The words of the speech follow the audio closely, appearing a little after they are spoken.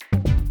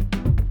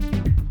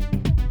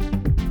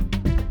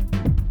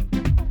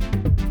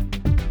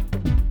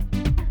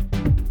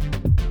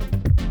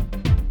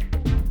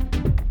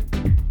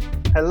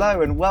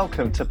Hello and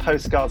welcome to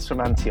Postcards from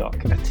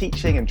Antioch, a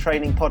teaching and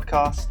training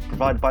podcast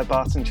provided by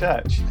Barton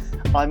Church.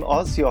 I'm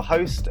Oz, your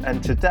host,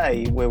 and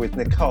today we're with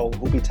Nicole,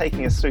 who'll be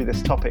taking us through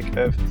this topic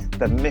of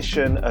the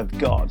mission of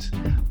God,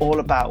 all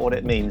about what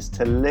it means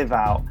to live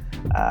out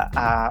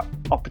our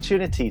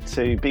opportunity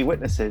to be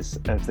witnesses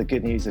of the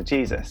good news of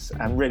Jesus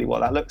and really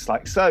what that looks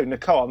like. So,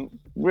 Nicole, I'm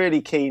really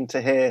keen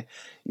to hear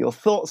your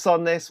thoughts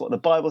on this, what the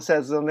Bible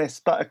says on this,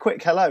 but a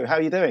quick hello, how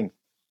are you doing?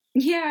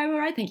 Yeah, I'm all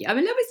right, thank you. I'm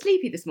a little bit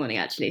sleepy this morning,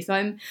 actually, so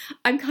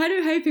I'm kind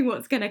of hoping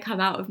what's going to come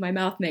out of my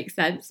mouth makes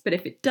sense. But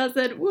if it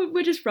doesn't,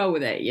 we'll just roll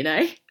with it, you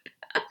know.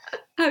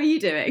 How are you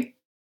doing?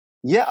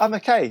 Yeah, I'm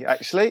okay,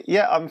 actually.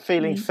 Yeah, I'm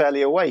feeling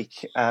fairly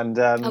awake, and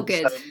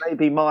Good. so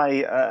maybe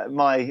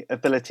my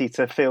ability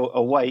to feel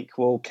awake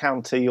will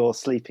counter your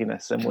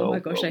sleepiness, and Oh my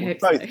gosh, I hope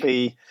both so.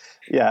 be.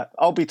 Yeah,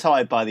 I'll be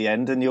tired by the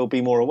end, and you'll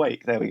be more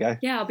awake. There we go.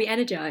 Yeah, I'll be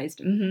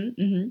energized.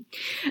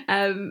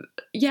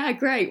 Yeah,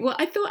 great. Well,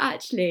 I thought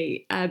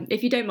actually,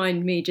 if you don't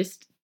mind me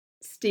just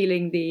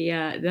stealing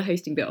the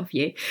hosting bit off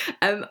you,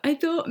 I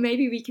thought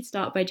maybe we could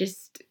start by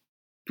just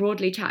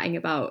broadly chatting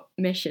about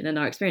mission and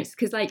our experience,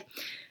 because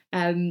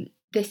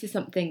this is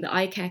something that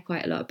I care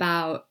quite a lot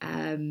about.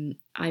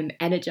 I'm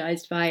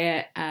energized by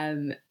it,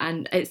 and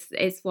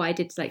it's what I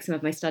did like some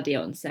of my study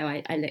on. So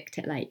I looked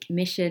at like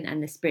mission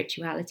and the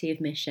spirituality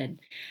of mission.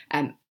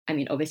 I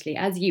mean, obviously,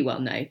 as you well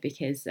know,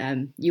 because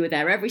you were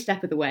there every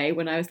step of the way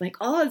when I was like,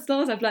 oh, it's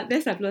Lord, I've learned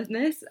this,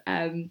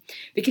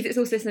 because it's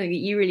also something that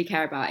you really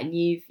care about and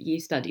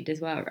you've studied as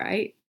well,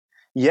 right?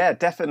 Yeah,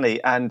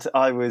 definitely. And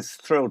I was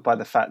thrilled by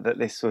the fact that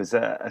this was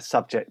a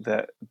subject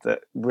that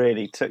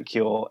really took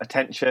your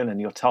attention and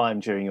your time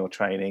during your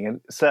training.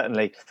 And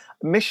certainly,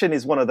 mission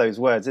is one of those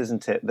words,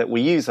 isn't it, that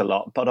we use a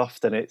lot, but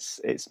often it's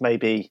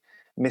maybe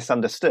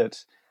misunderstood.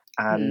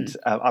 And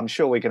I'm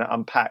sure we're going to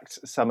unpack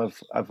some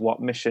of what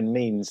mission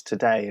means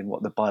today and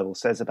what the Bible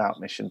says about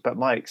mission. But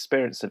my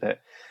experience of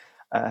it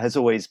has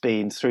always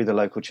been through the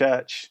local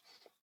church,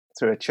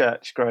 through a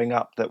church growing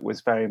up that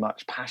was very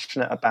much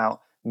passionate about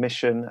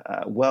mission,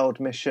 world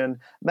mission,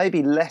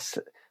 maybe less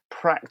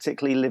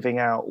practically living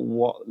out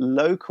what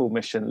local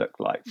mission looked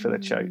like for the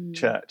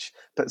church,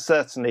 but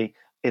certainly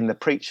in the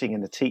preaching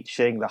and the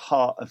teaching, the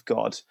heart of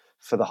God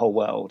for the whole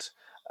world,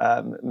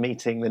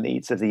 meeting the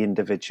needs of the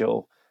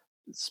individual,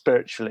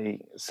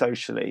 spiritually,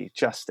 socially,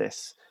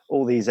 justice,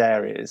 all these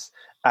areas.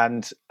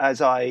 And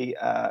as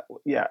I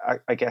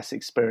guess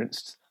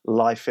experienced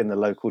life in the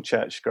local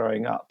church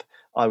growing up,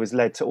 I was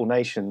led to All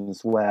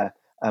Nations, where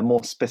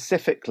more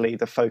specifically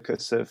the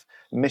focus of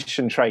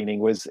mission training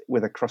was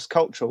with a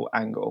cross-cultural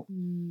angle,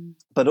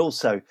 but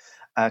also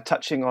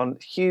touching on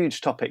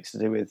huge topics to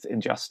do with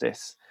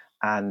injustice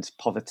and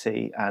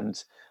poverty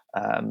and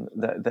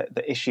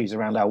the issues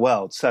around our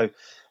world. So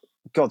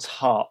God's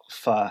heart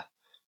for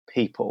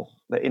people,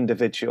 the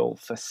individual,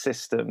 for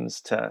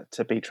systems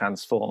to be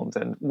transformed,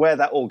 and where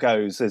that all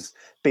goes has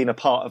been a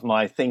part of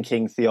my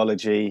thinking,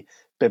 theology,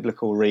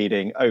 biblical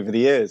reading over the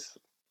years.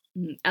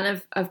 And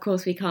of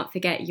course, we can't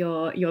forget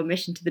your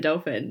mission to the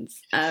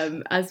dolphins,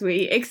 as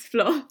we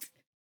explored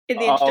in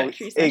the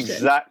introductory session.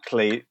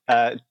 Exactly.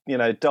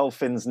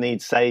 Dolphins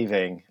need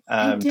saving.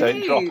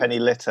 Don't drop any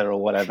litter,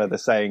 or whatever the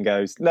saying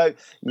goes. No,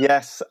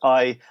 yes,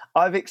 I've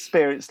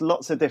experienced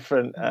lots of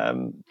different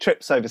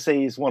trips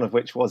overseas, one of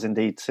which was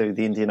indeed to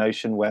the Indian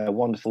Ocean, where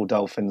wonderful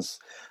dolphins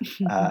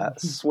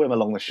swim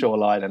along the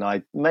shoreline, and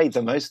I made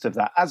the most of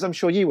that, as I'm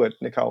sure you would,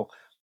 Nicole.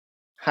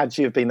 Had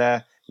you have been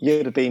there,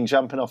 you'd have been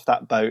jumping off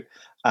that boat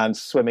and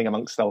swimming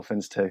amongst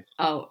dolphins too.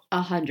 Oh,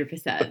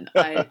 100%.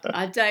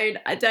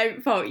 I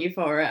don't fault you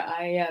for it.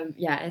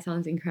 It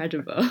sounds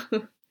incredible.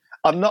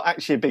 I'm not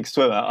actually a big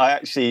swimmer. I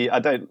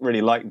don't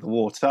really like the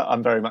water.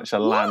 I'm very much a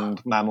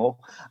land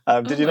mammal.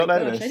 Did you not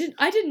know this?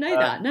 I didn't know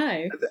that.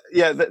 No.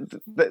 Yeah,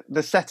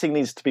 the setting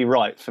needs to be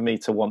right for me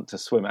to want to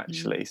swim.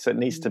 Actually, so it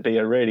needs to be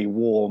a really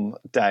warm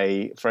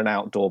day for an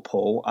outdoor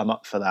pool. I'm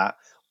up for that.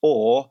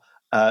 Or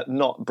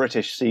not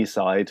British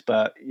seaside,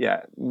 but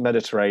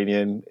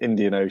Mediterranean,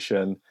 Indian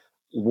Ocean,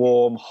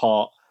 warm,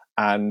 hot,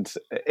 and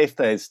if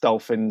there's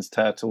dolphins,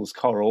 turtles,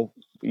 coral,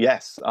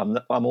 yes, I'm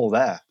all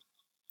there.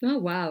 Oh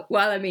wow!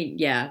 Well, I mean,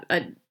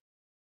 I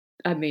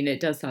mean, it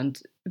does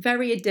sound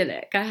very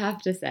idyllic, I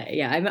have to say.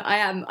 Yeah,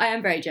 I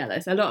am very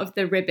jealous. A lot of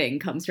the ribbing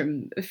comes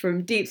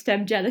from deep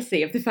stem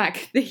jealousy of the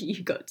fact that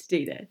you got to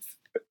do this.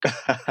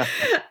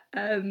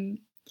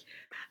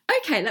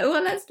 Okay,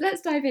 well,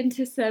 let's dive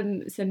into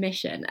some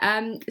mission.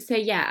 So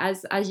yeah,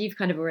 as you've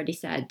kind of already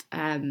said,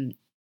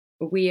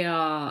 we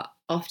are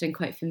often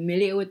quite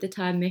familiar with the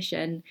term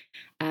mission,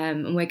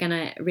 and we're going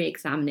to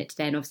re-examine it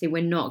today. And obviously,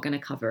 we're not going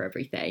to cover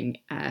everything.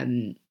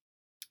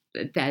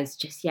 There's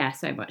just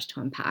so much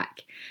to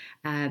unpack,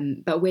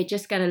 but we're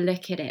just going to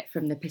look at it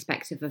from the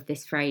perspective of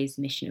this phrase,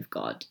 mission of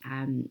God.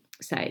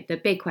 So the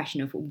big question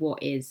of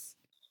what is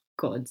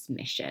God's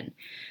mission,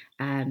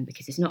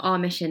 because it's not our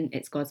mission,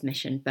 it's God's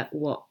mission, but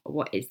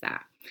what is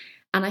that?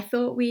 And I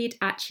thought we'd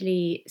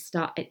actually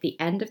start at the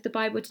end of the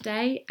Bible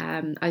today.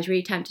 I was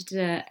really tempted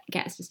to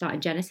get us to start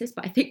in Genesis,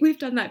 but I think we've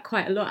done that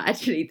quite a lot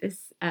actually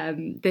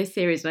this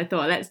series. And I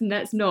thought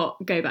let's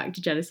not go back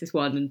to Genesis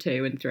 1 and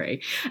 2 and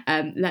 3.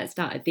 Let's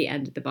start at the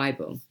end of the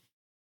Bible.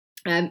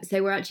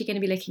 So we're actually going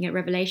to be looking at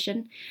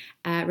Revelation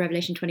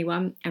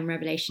 21 and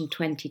Revelation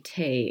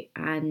 22.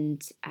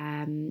 And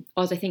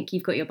Oz, I think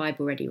you've got your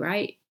Bible ready,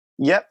 right?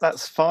 Yep,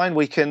 that's fine.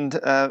 We can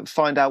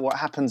find out what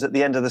happens at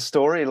the end of the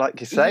story, like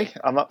you say. Yeah.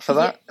 I'm up for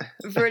that.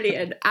 Yeah,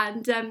 brilliant.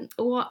 And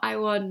what I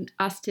want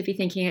us to be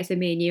thinking, so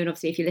me and you, and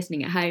obviously if you're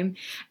listening at home,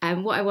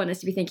 what I want us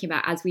to be thinking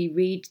about as we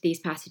read these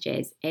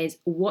passages is,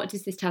 what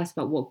does this tell us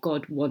about what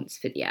God wants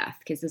for the earth?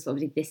 Because this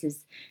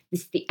is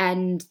the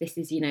end. This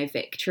is,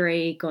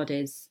 victory. God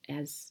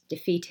has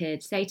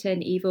defeated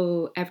Satan,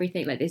 evil,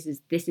 everything. Like this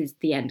is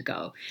the end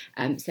goal.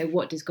 So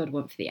what does God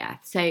want for the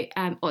earth? So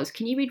Oz,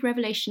 can you read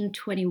Revelation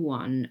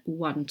 21,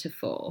 1 to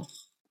 4?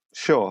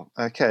 Sure.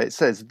 Okay. It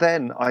says,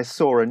 "Then I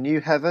saw a new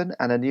heaven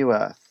and a new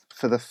earth,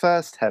 for the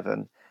first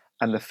heaven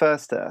and the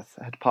first earth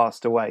had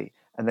passed away,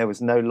 and there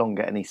was no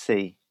longer any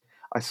sea.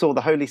 I saw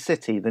the holy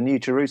city, the new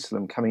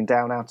Jerusalem, coming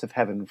down out of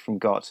heaven from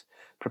God,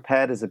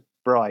 prepared as a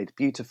bride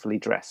beautifully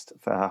dressed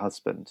for her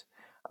husband.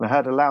 And I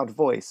heard a loud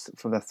voice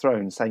from the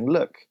throne saying,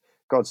 'Look,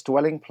 God's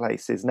dwelling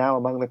place is now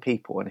among the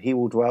people, and he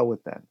will dwell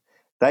with them.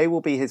 They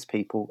will be his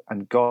people,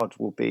 and God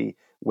will be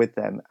with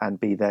them and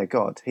be their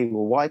God. He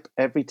will wipe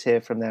every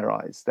tear from their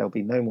eyes. There'll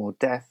be no more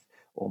death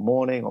or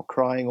mourning or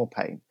crying or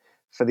pain,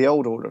 for the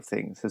old order of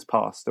things has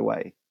passed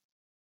away.'"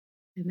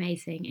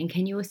 Amazing. And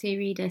can you also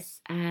read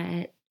us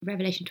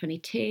Revelation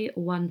 22,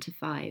 1 to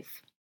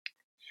 5?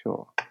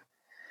 Sure.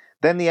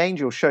 "Then the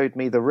angel showed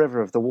me the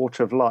river of the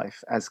water of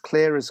life, as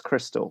clear as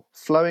crystal,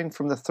 flowing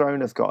from the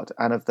throne of God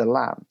and of the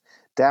Lamb,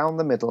 down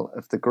the middle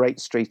of the great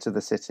street of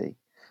the city.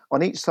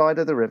 On each side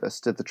of the river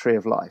stood the tree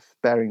of life,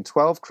 bearing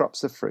 12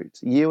 crops of fruit,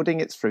 yielding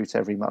its fruit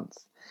every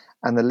month.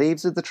 And the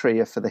leaves of the tree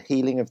are for the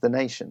healing of the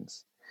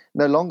nations.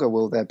 No longer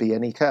will there be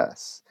any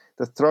curse.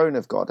 The throne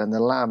of God and the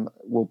Lamb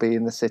will be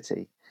in the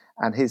city,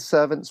 and his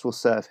servants will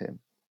serve him.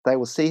 They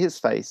will see his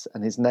face,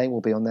 and his name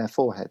will be on their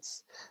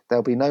foreheads.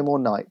 There'll be no more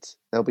night.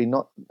 There'll be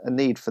not a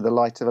need for the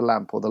light of a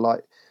lamp or the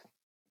light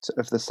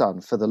of the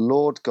sun, for the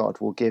Lord God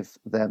will give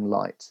them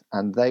light,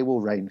 and they will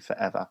reign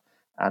forever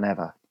and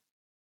ever."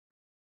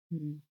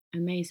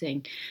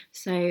 Amazing.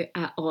 So,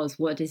 Oz,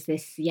 what is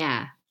this?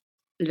 Yeah.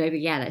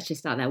 Let's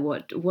just start there.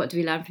 What do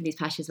we learn from these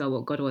passages about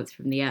what God wants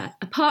from the earth?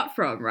 Apart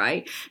from,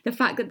 right, the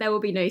fact that there will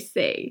be no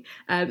sea.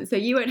 So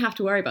you won't have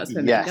to worry about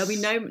swimming. Yes, There'll be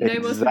no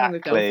more swimming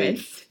with exactly.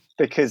 dolphins.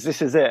 Because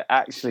this is it.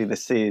 Actually, the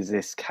sea is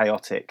this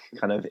chaotic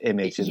kind of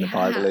image in the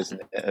Bible, Yeah.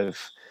 isn't it,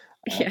 of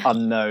Yeah.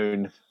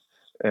 unknown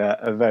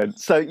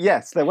events. So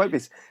yes, there won't be.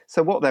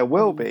 So what there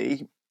will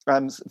be,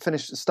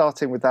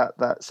 starting with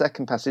that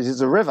second passage,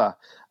 is a river,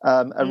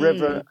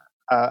 Mm.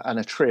 and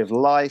a tree of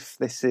life.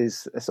 This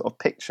is a sort of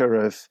picture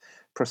of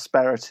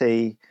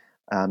prosperity,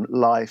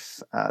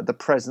 life, the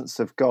presence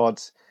of God,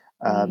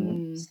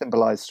 Mm.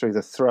 symbolized through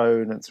the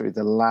throne and through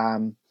the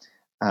Lamb,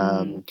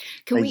 Mm.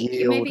 Can a we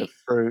yield of maybe?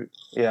 fruit.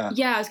 Yeah.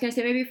 Yeah, I was going to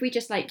say maybe if we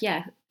just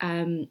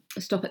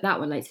stop at that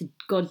one, like, so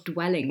God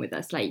dwelling with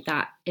us, like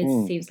that is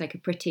Mm. seems like a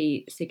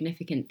pretty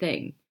significant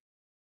thing.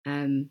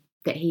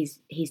 That he's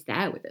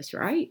there with us,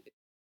 right?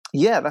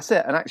 Yeah, that's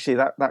it. And actually,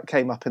 that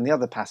came up in the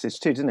other passage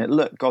too, didn't it?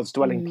 Look, God's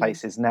dwelling Mm.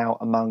 place is now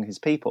among his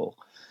people.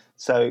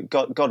 So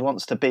God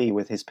wants to be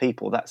with his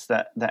people. That's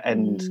the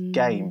end Mm.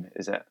 game,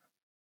 is it?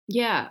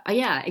 Yeah,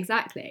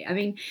 exactly. I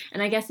mean,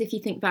 and I guess if you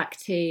think back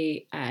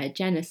to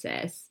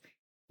Genesis,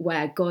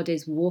 where God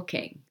is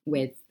walking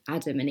with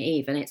Adam and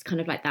Eve, and it's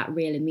kind of like that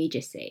real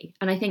immediacy.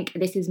 And I think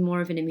this is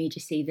more of an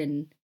immediacy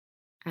than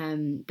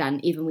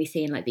even we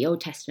see in like the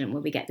Old Testament,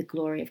 where we get the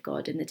glory of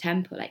God in the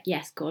temple. Like,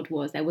 yes,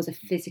 there was a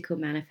physical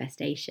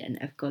manifestation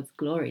of God's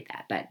glory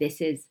there, but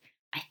this is,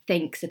 I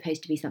think,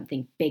 supposed to be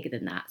something bigger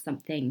than that,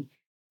 something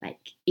like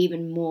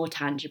even more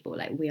tangible.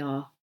 Like we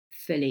are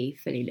fully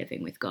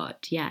living with God.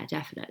 Yeah,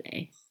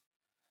 definitely.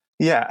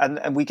 Yeah,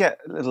 and we get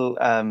little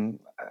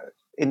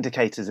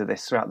indicators of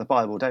this throughout the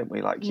Bible, don't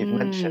we? Like you've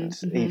mentioned,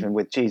 Mm-hmm. even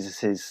with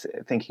Jesus's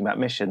thinking about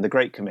mission, the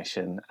Great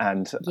Commission,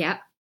 and Yeah.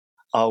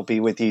 I'll be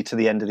with you to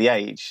the end of the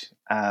age,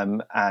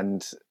 and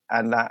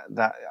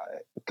that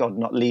God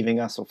not leaving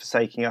us or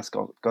forsaking us,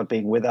 God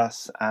being with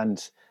us,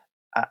 and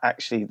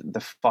actually the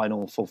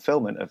final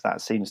fulfillment of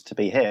that seems to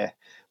be here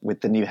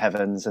with the new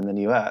heavens and the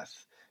new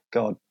earth,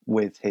 God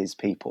with his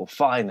people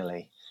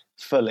finally,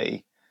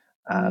 fully.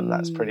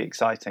 That's pretty Mm,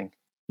 exciting.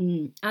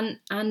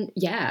 and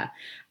yeah,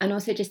 and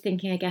also just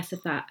thinking, I guess,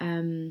 of that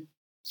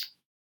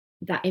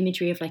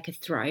imagery of like a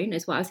throne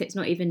as well. So it's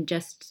not even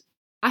just.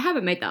 I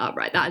haven't made that up,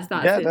 right? That's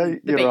Yeah, no, in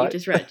the you're bit you right.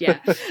 just read. Yeah.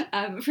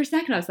 For a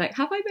second, I was like,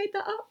 have I made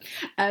that up?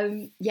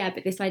 Yeah,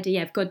 but this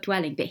idea of God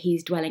dwelling, but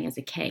He's dwelling as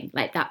a king,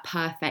 like that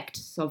perfect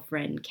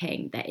sovereign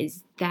king that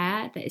is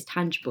there, that is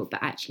tangible,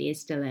 but actually is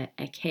still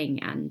a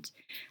king. And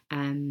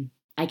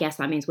I guess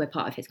that means we're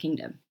part of His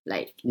kingdom.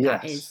 Like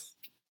that Yes. is.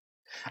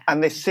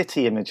 And this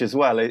city image as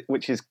well,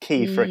 which is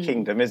key for a Mm,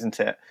 kingdom, isn't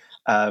it?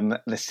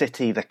 the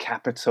city, the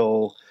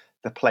capital,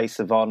 the place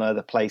of honor,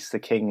 the place the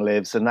king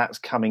lives, and that's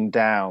coming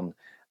down.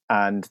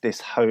 And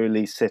this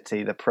holy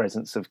city, the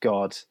presence of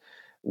God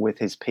with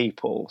his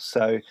people.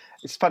 So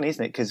it's funny,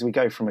 isn't it? Because we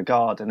go from a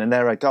garden, and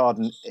there are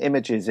garden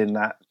images in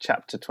that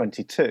chapter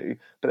 22,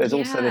 but there's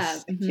also Yeah.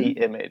 this city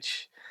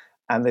image.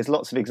 And there's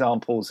lots of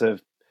examples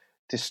of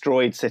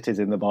destroyed cities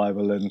in the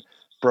Bible and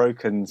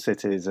broken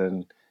cities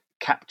and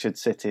captured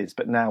cities.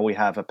 But now we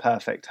have a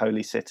perfect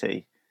holy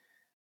city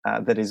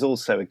that is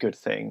also a good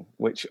thing,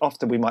 which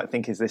often we might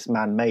think is this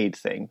man-made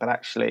thing, but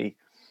actually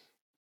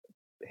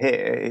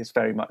here it's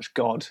very much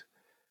God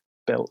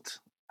built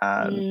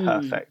and Mm.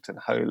 perfect and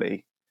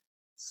holy.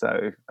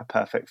 So a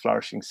perfect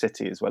flourishing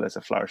city as well as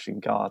a flourishing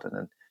garden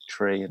and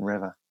tree and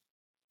river.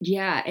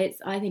 Yeah,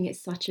 I think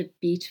it's such a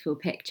beautiful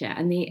picture.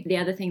 And the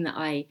other thing that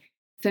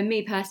for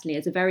me personally,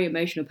 as a very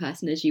emotional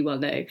person, as you well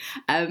know,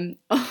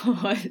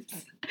 was,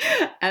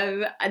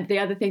 and the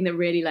other thing that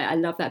really, like, I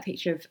love that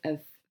picture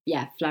of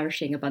yeah,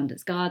 flourishing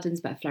abundance gardens,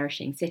 but a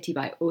flourishing city.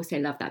 But I also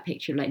love that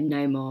picture of like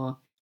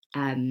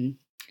um,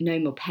 no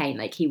more pain.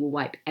 Like he will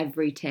wipe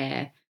every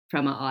tear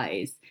from our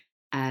eyes.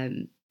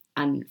 Um,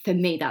 and for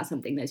me, that's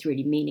something that's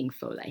really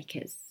meaningful. Like,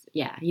 it's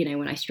yeah,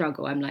 when I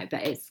struggle, I'm like,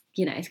 but it's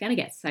it's going to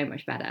get so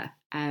much better.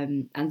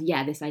 And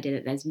yeah, this idea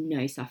that there's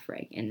no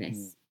suffering in Mm.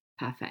 this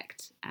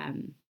perfect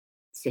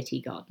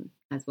city garden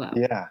as well.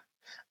 Yeah.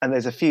 And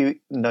there's a few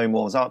no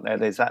mores, aren't there?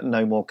 There's that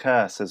no more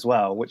curse as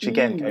well, which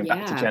again, going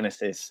back to Yeah.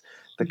 Genesis,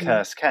 the Hmm.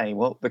 curse came.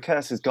 Well, the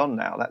curse is gone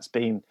now. That's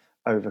been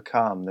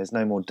overcome. There's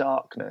no more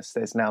darkness.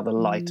 There's now the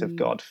light of Mm,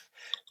 God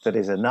that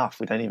is enough.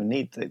 We don't even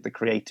need the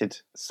created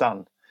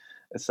sun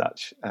as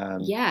such.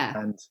 yeah.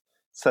 And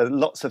so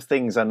lots of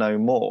things are no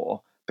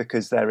more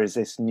because there is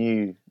this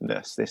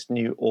newness, this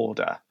new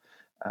order,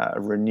 a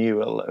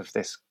renewal of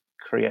this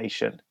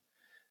creation.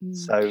 Mm.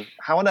 So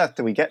how on earth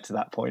do we get to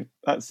that point?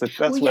 Well, That's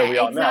where yeah, we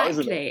are now,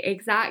 isn't it?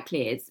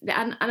 exactly.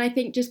 And I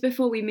think just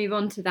before we move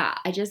on to that,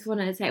 I just want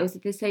to say also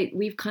this. So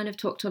we've kind of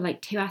talked on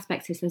like two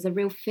aspects. Of this. There's a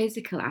real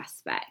physical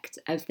aspect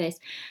of this.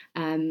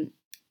 Um,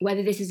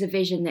 whether this is a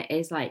vision that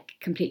is like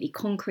completely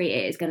concrete,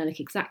 it is going to look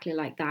exactly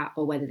like that,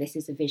 or whether this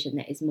is a vision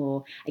that is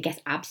more, I guess,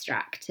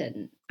 abstract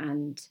and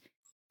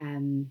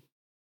um,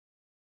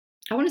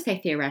 I want to say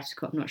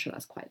theoretical. I'm not sure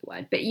that's quite the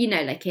word, but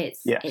like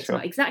Yeah, it's sure.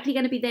 not exactly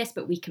going to be this,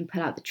 but we can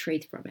pull out the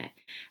truth from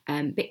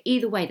it. But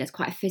either way, there's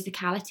quite a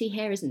physicality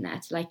here, isn't there?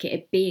 To like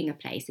it being a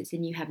place. It's a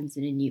new heavens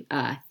and a new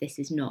earth. This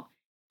is not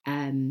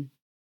um,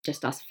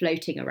 just us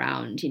floating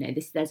around.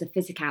 There's a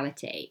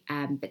physicality,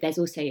 but there's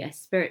also a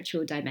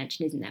spiritual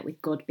dimension, isn't there,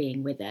 with God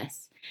being with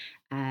us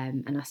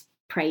and us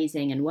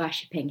praising and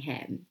worshipping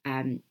him.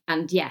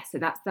 And yeah, so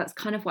that's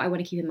kind of what I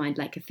want to keep in mind,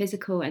 like a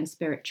physical and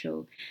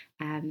spiritual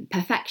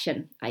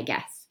perfection, I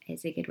guess,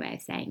 is a good way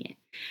of saying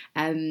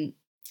it.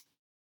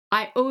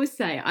 I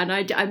also, and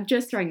I'm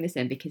just throwing this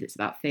in because it's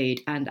about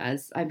food, and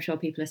as I'm sure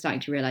people are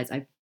starting to realize,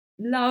 I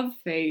love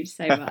food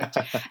so much.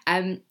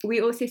 We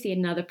also see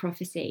another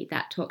prophecy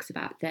that talks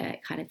about the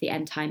kind of the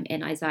end time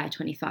in Isaiah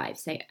 25.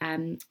 So,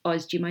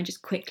 Oz, do you mind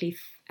just quickly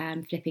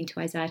flipping to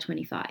Isaiah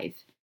 25?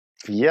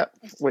 Yep.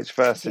 Which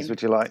verses Okay.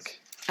 would you like?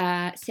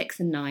 6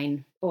 and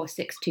 9, or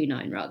 6 to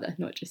 9 rather,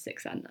 not just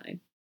 6 and 9.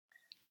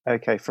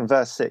 Okay, from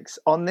verse 6.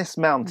 On this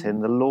mountain,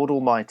 Mm. the Lord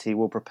Almighty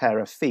will prepare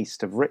a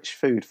feast of rich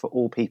food for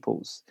all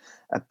peoples,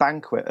 a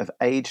banquet of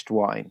aged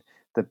wine,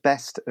 the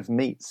best of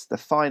meats, the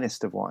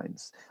finest of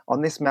wines.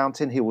 On this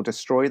mountain, he will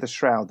destroy the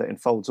shroud that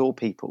enfolds all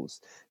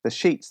peoples, the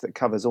sheets that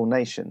covers all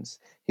nations.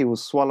 He will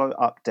swallow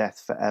up death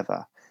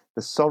forever.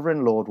 The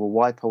sovereign Lord will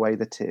wipe away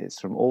the tears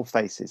from all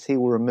faces. He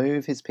will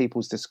remove his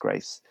people's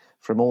disgrace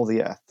from all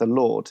the earth. The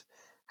Lord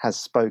has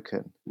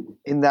spoken.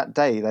 In that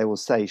day, they will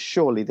say,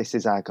 surely this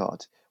is our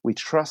God. We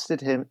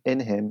trusted him,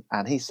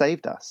 and he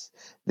saved us.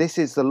 This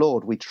is the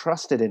Lord. We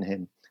trusted in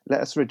him.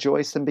 Let us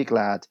rejoice and be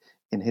glad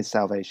in his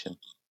salvation.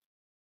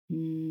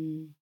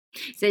 Mm.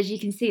 So as you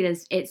can see,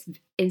 it's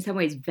in some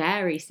ways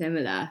very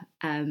similar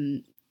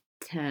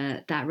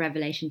to that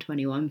Revelation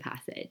 21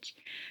 passage,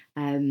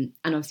 and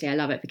obviously I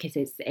love it because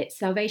it's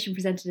salvation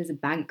presented as a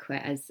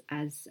banquet,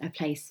 as a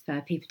place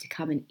for people to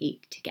come and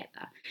eat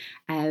together.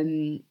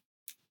 Um,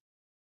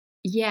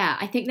 yeah,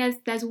 I think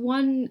there's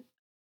one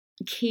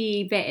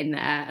key bit in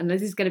there, and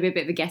this is going to be a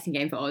bit of a guessing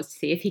game for Oz to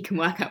see if he can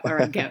work out where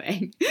I'm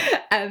going.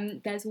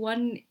 There's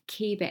one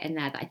key bit in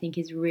there that I think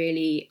is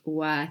really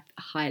worth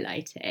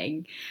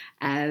highlighting,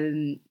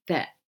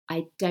 that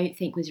I don't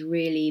think was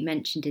really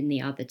mentioned in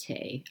the other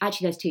two.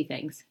 Actually, there's two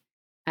things.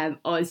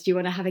 Oz, do you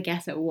want to have a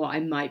guess at what I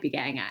might be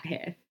getting at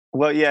here?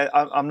 Well, yeah,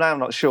 I'm now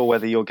not sure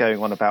whether you're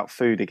going on about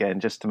food again,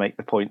 just to make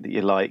the point that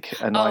you like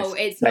a Oh, nice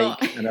it's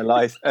not. steak and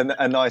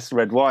a nice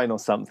red wine or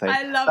something.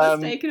 I love a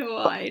steak and a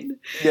But wine.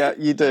 yeah,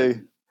 you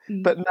do.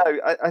 Mm, But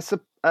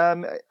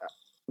no,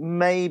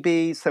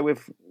 maybe so.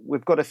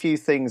 We've got a few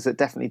things that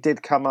definitely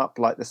did come up,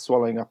 like the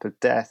swallowing up of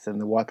death and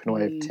the wiping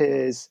away of mm,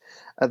 tears.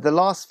 The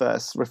last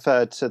verse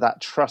referred to that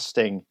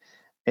trusting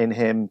in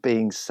him,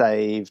 being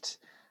saved,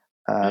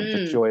 the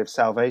mm. joy of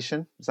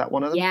salvation. Is that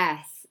one of them?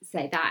 Yes,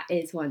 so that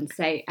is one.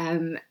 So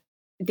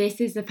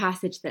this is a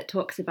passage that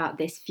talks about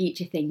this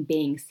future thing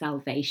being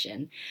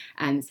salvation.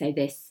 And so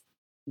this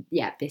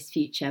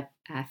future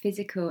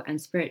physical and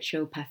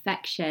spiritual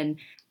perfection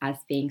as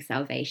being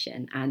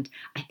salvation. And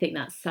I think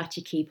that's such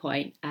a key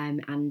point.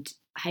 And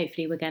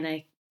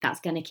hopefully that's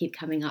gonna keep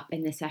coming up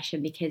in this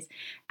session, because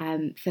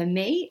for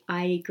me,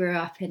 I grew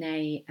up in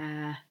a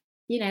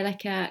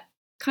like a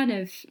kind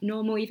of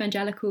normal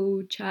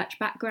evangelical church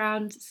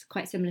background. It's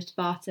quite similar to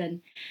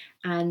Barton.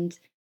 And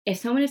if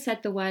someone had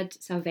said the word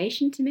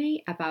salvation to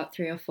me about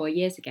 3 or 4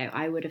 years ago,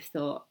 I would have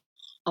thought,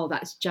 oh,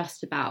 that's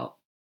just about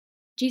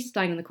Jesus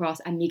dying on the cross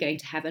and me going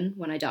to heaven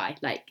when I die.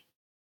 Like,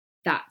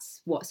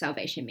 that's what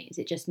salvation means.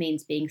 It just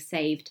means being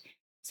saved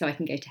so I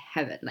can go to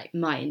heaven, like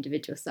my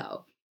individual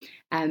soul.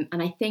 And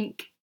I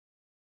think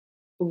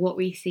what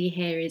we see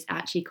here is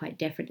actually quite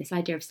different. This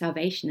idea of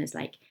salvation is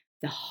like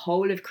the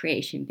whole of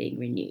creation being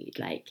renewed.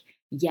 Like,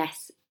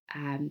 yes,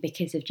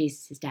 because of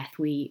Jesus' death,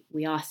 we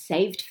are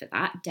saved for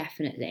that,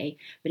 definitely.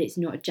 But it's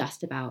not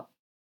just about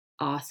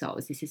our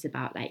souls. This is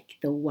about like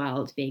the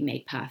world being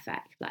made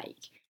perfect, like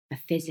a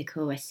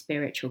physical, a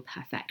spiritual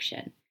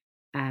perfection.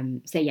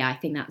 So yeah, I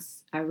think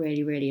that's a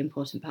really, really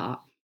important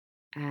part.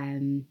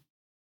 Um,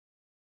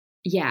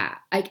 yeah,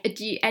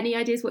 do you, any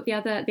ideas what the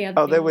other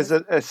Oh, there thing was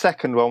was? a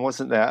second one,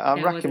 wasn't there?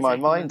 I'm There was racking a my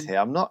second mind one. here.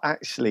 I'm not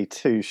actually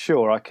too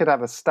sure. I could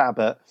have a stab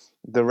at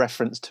the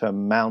reference to a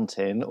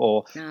mountain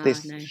or Ah,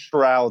 this no,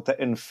 shroud that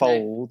no.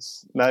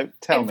 enfolds. No,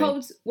 tell me.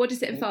 Enfolds. What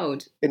does it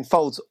enfold?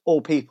 Enfolds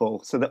all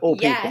people, so that all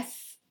people.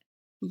 Yes,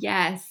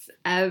 yes.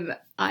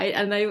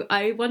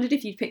 I wondered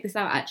if you'd pick this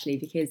out actually,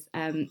 because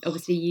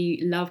obviously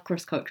you love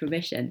cross cultural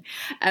mission,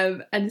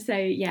 and so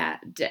yeah.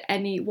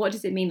 What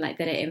does it mean, like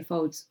that it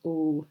enfolds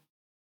all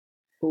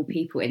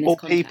people in this All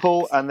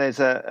people, context? and there's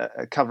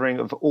a covering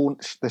of all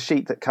the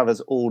sheet that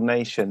covers all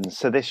nations.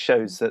 So this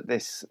shows that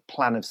this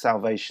plan of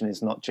salvation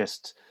is not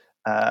just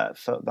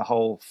for the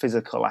whole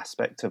physical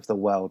aspect of the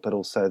world, but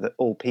also that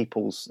all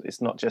peoples.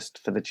 It's not just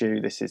for the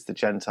Jew. This is the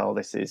Gentile.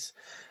 This is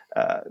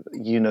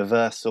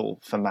universal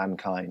for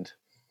mankind.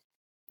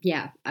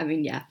 Yeah, I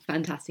mean, yeah,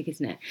 fantastic,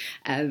 isn't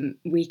it?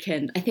 We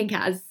can, I think,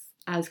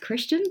 as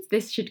Christians,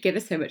 this should give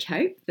us so much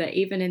hope that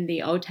even in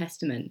the Old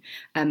Testament,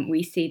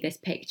 we see this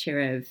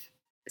picture of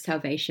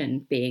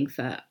salvation being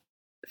for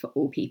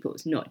all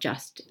peoples, not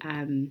just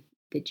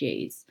the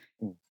Jews.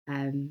 Mm.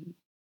 Um,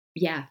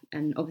 yeah,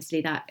 and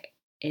obviously that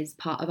is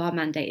part of our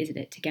mandate, isn't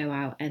it, to go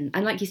out and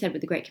like you said with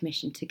the Great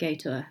Commission, to go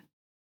to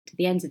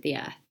the ends of the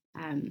earth,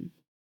 and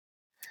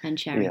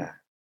sharing Yeah.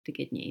 the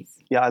good news.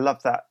 Yeah, I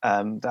love that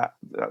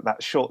that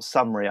short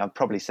summary. I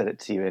probably said it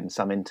to you in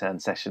some intern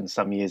session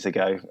some years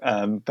ago.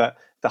 But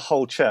the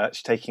whole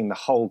church taking the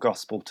whole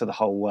gospel to the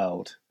whole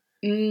world,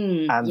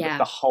 and the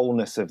Yeah.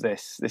 wholeness of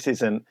this. This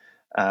isn't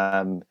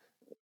um,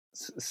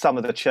 some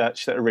of the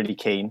church that are really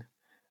keen.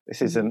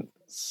 This Mhm. isn't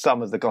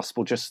some of the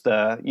gospel. Just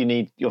you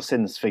need your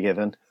sins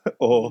forgiven,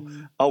 or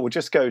Mm. oh, we'll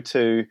just go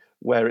to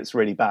where it's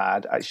really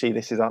bad. Actually,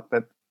 this is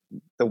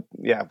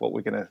yeah, what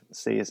we're going to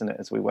see, isn't it,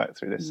 as we work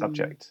through this Mm.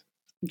 subject.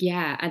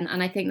 Yeah,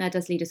 and I think that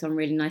does lead us on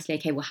really nicely.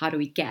 Okay, well, how do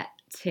we get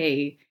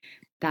to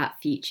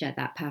that future,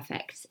 that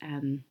perfect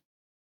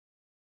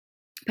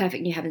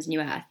new heavens,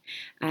 new earth?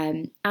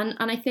 And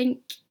I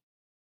think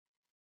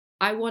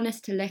I want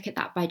us to look at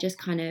that by just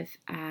kind of,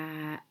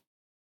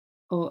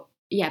 or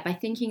yeah, by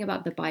thinking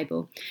about the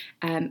Bible,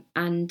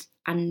 and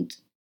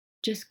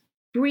just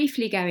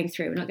briefly going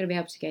through. We're not going to be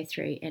able to go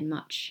through in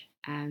much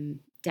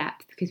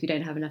depth because we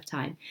don't have enough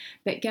time,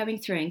 but going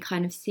through and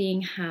kind of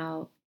seeing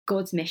how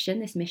God's mission,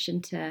 this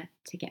mission to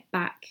get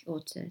back or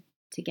to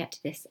get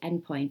to this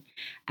endpoint,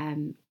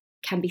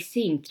 can be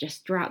seen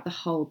just throughout the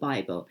whole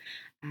Bible.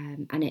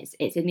 And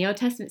it's in the Old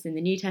Testament, it's in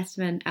the New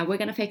Testament. We're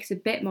going to focus a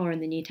bit more on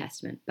the New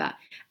Testament, but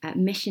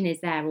mission is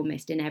there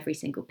almost in every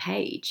single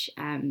page,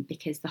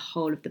 because the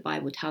whole of the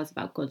Bible tells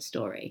about God's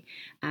story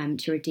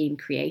to redeem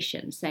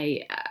creation. So,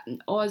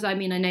 Oz, I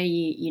mean, I know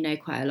you know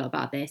quite a lot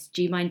about this.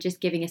 Do you mind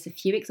just giving us a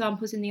few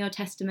examples in the Old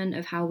Testament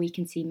of how we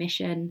can see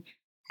mission,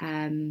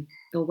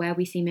 or where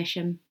we see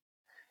mission?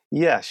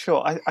 Yeah,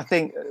 sure. I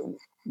think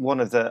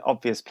one of the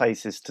obvious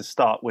places to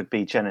start would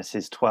be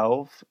Genesis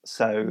 12.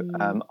 So,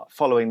 Mm,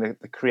 following the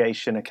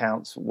creation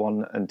accounts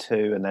 1 and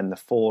 2, and then the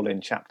fall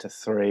in chapter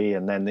 3,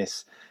 and then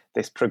this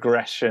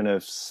progression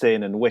of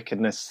sin and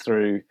wickedness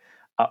through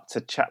up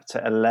to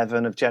chapter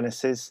 11 of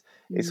Genesis.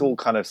 It's mm, all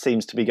kind of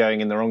seems to be going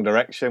in the wrong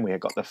direction. We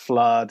have got the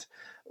flood.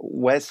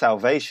 Where's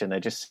salvation? There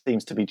just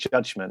seems to be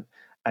judgment,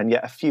 and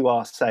yet a few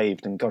are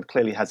saved, and God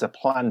clearly has a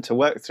plan to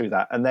work through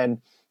that. And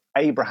then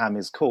Abraham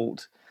is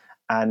called,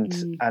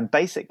 mm, and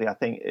basically I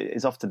think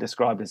is often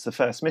described as the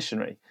first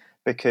missionary,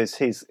 because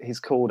he's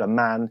called a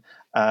man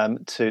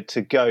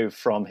to go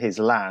from his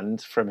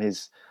land, from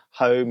his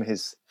home,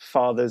 his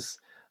father's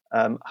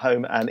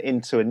home, and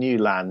into a new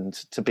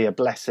land to be a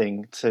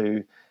blessing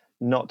to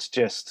not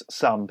just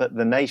some but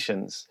the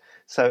nations.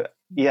 So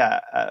yeah,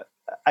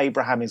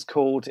 Abraham is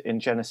called in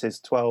Genesis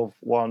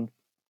 12:1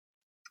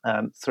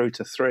 through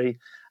to 3,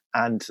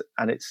 and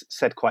it's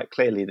said quite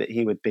clearly that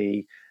he would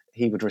be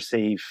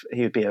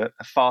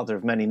a father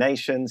of many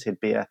nations. He'd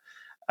be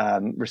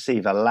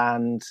receive a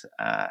land.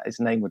 His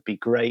name would be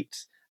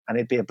great, and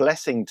it'd be a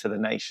blessing to the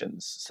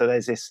nations. So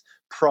there's this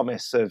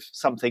promise of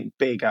something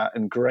bigger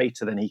and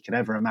greater than he can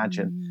ever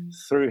imagine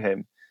through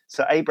him.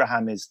 So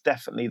Abraham is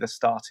definitely the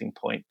starting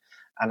point.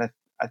 And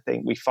I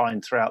think we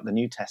find throughout the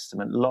New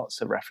Testament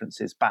lots of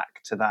references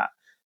back to that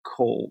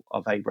call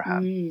of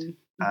Abraham.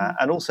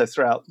 And also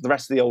throughout the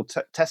rest of the Old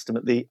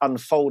Testament, the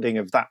unfolding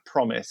of that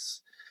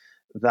promise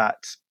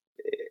that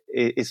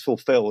is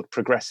fulfilled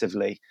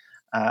progressively.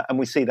 And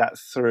we see that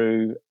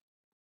through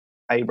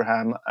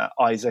Abraham,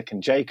 Isaac,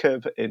 and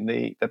Jacob in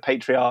the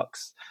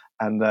patriarchs,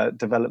 and the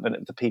development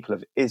of the people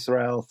of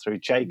Israel through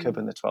Jacob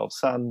and the 12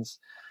 sons.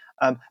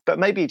 But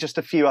maybe just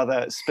a few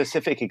other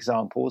specific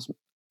examples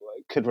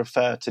could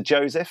refer to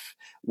Joseph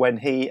when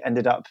he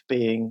ended up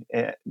being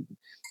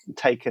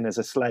taken as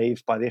a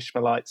slave by the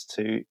Ishmaelites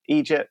to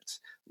Egypt,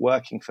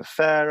 working for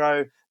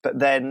Pharaoh, but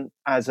then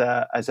as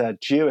a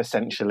Jew,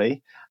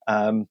 essentially,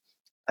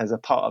 as a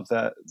part of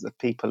the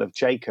people of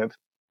Jacob,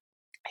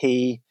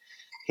 he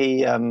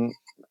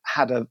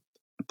had a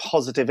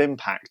positive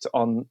impact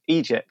on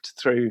Egypt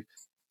through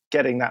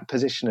getting that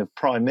position of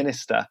prime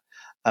minister,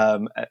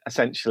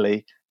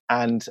 essentially,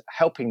 and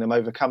helping them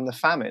overcome the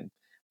famine.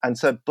 And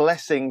so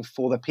blessing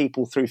for the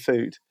people through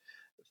food,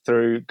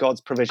 through God's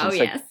provision. Oh,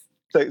 yes.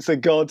 So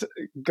God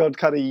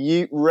kind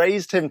of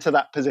raised him to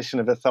that position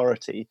of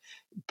authority,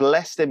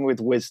 blessed him with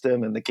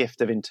wisdom and the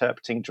gift of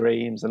interpreting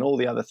dreams and all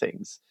the other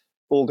things,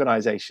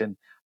 organization.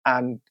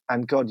 And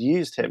God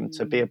used him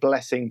to be a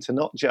blessing to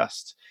not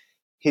just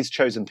his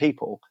chosen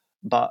people,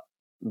 but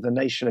the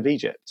nation of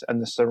Egypt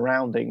and the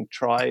surrounding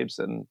tribes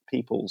and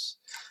peoples.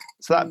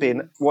 So that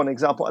being one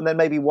example. And then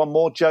maybe one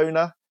more,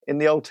 Jonah in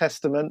the Old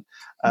Testament,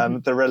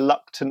 the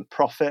reluctant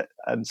prophet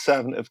and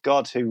servant of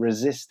God who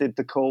resisted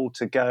the call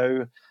to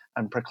go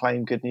and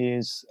proclaim good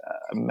news,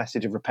 a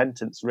message of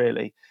repentance,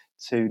 really,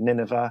 to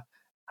Nineveh.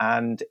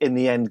 And in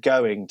the end,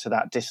 going to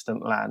that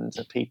distant land,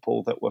 a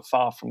people that were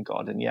far from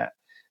God, and yet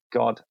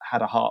God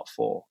had a heart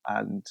for,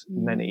 and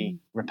many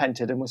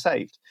repented and were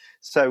saved.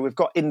 So we've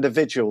got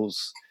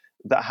individuals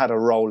that had a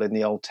role in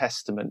the Old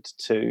Testament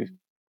to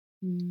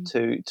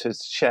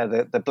share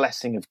the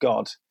blessing of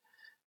God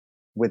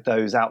with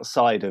those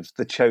outside of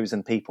the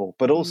chosen people,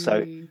 but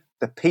also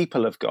the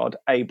people of God,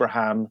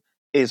 Abraham,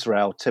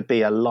 Israel, to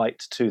be a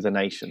light to the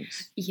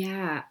nations.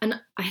 Yeah, and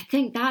I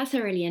think that's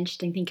a really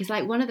interesting thing, because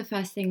like one of the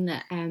first things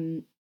that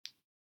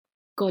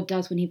God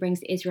does when he brings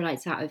the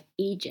Israelites out of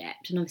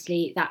Egypt, and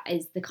obviously that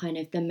is the kind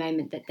of the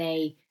moment that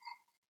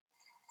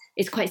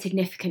it's quite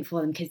significant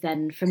for them, because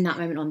then from that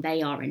moment on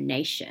they are a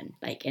nation,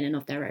 like in and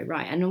of their own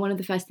right. And one of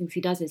the first things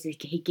he does is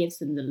he gives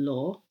them the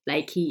law.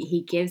 Like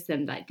he gives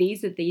them like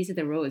these are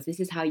the rules. This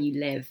is how you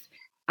live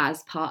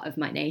as part of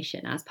my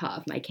nation, as part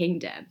of my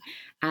kingdom.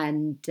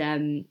 And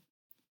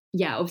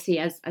yeah, obviously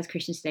as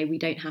Christians today, we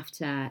don't have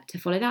to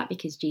follow that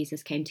because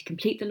Jesus came to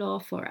complete the law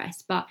for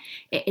us. But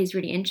it is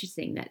really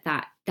interesting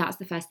that's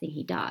the first thing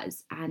he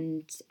does.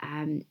 And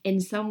in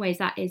some ways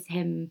that is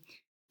him,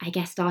 I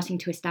guess, starting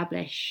to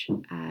establish,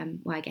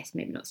 well, I guess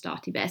maybe not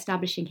starting, but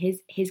establishing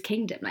his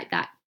kingdom, like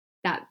that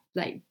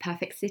like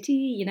perfect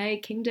city,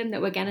 kingdom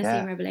that we're going to see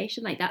in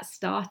Revelation, like that's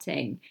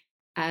starting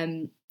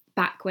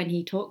back when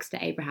he talks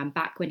to Abraham,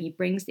 back when he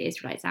brings the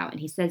Israelites out and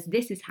he says,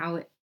 this is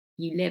how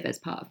you live as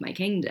part of my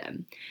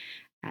kingdom.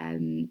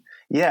 And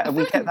we get I'm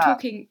that.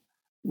 Talking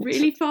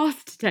really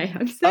fast today.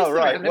 I'm so sorry.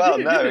 Right. Well,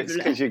 no, it's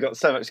because you've got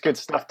so much good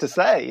stuff to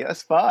say.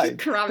 That's fine.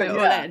 Just cram it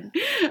all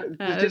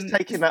in. Just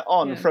taking that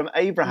on from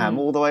Abraham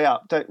all the way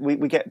up. Don't we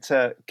get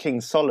to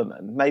King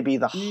Solomon, maybe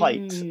the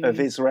height of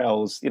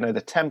Israel's,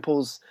 the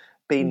temples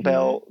being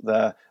built,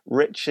 the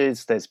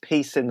riches, there's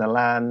peace in the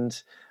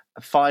land.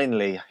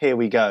 Finally, here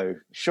we go.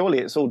 Surely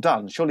it's all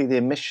done. Surely the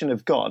mission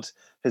of God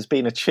has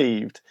been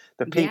achieved.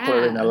 The people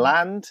are in a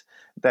land.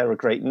 They're a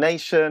great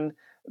nation.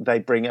 They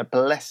bring a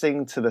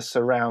blessing to the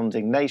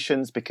surrounding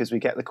nations, because we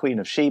get the Queen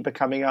of Sheba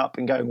coming up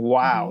and going,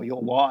 wow, you're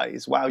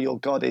wise. Wow, your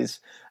God is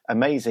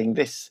amazing.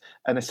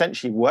 And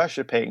essentially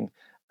worshipping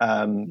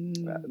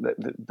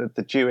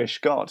the Jewish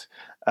God.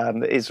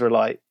 The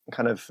Israelite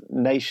kind of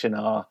nation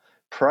are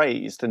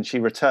praised, and she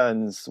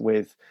returns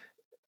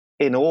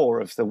in awe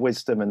of the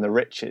wisdom and the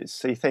riches.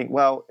 So you think,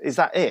 well, is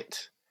that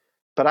it?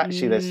 But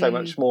actually there's so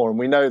much more. And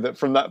we know that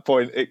from that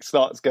point it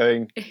starts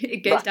going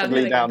it goes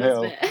rapidly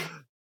downhill.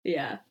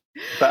 Yeah.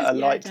 But a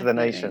light to the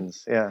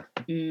nations. Yeah.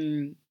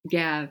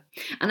 Yeah.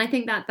 And I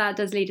think that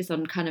does lead us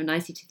on kind of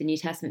nicely to the New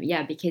Testament.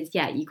 Yeah, because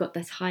you got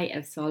this height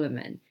of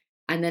Solomon,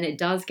 and then it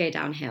does go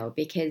downhill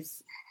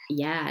because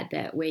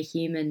that we're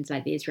humans,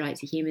 like the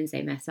Israelites are humans,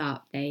 they mess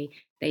up, they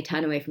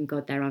turn away from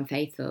God, they're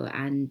unfaithful,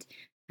 and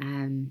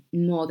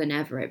more than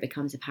ever it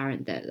becomes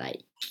apparent that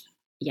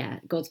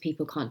God's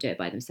people can't do it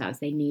by themselves.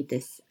 They need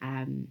this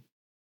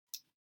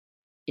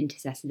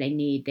intercessor. They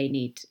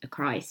need a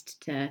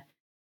Christ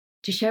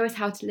to show us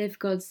how to live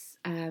God's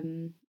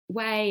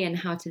way and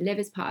how to live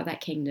as part of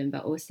that kingdom,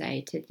 but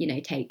also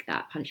to take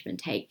that punishment,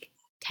 take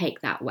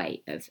take that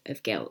weight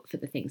of guilt for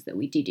the things that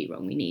we do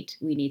wrong. We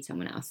need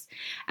someone else,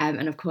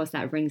 and of course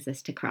that brings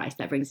us to Christ.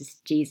 That brings us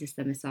to Jesus,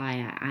 the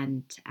Messiah,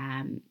 and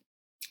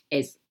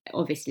is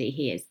obviously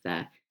he is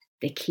the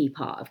key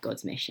part of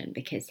God's mission,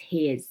 because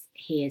he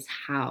is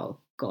how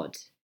God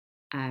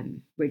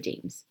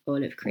redeems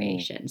all of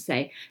creation.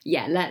 So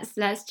yeah,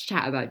 let's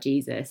chat about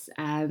Jesus.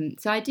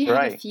 So I do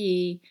have a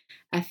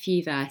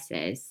few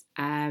verses.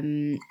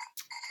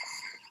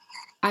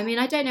 I mean,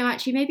 I don't know,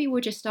 actually, maybe we'll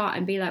just start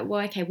and be like,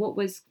 well, okay, what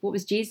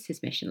was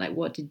Jesus' mission? Like,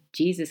 what did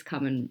Jesus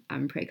come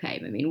and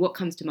proclaim? I mean, what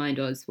comes to mind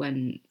was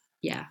when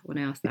I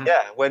asked that.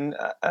 Yeah, when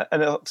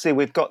and obviously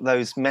we've got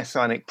those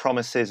messianic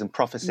promises and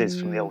prophecies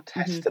from the Old Mm-hmm.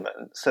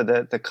 Testament. So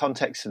the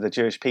context of the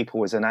Jewish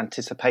people was an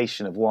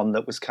anticipation of one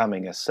that was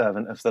coming, a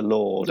servant of the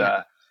Lord.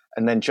 Yeah.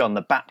 And then John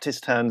the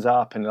Baptist turns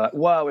up and you're like,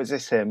 whoa, is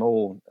this him?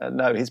 Oh,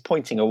 no, he's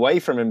pointing away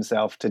from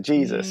himself to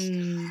Jesus.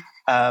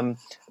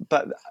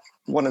 But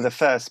one of the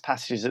first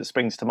passages that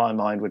springs to my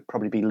mind would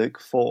probably be Luke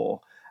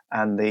 4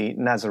 and the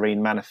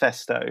Nazarene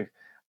Manifesto.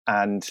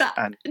 And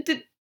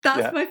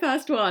that's my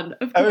first one,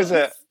 of course. Oh, is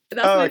it?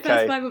 That's my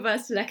first Bible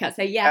verse to look at.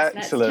 So yes,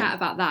 excellent. Let's chat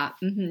about that.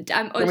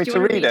 Mm-hmm. Want me to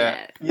read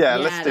it? Yeah,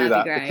 let's do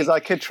that, because I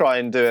could try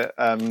and do it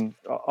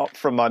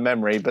from my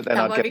memory, but then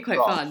that I'd might be quite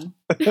fun.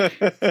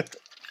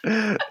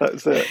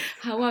 That's it.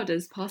 How well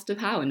does Pastor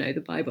Power know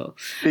the Bible?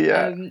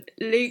 Yeah.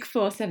 Luke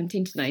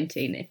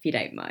 4:17-19, if you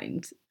don't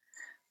mind.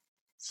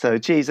 So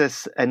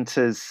Jesus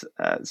enters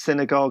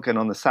synagogue, and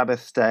on the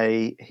Sabbath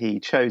day, he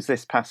chose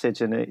this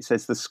passage, and it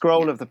says, the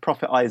scroll of the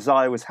prophet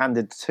Isaiah was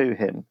handed to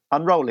him.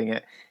 Unrolling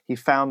it, he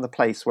found the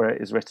place where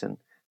it is written,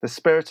 the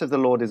Spirit of the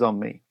Lord is on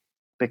me,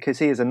 because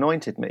he has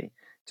anointed me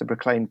to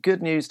proclaim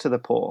good news to the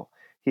poor.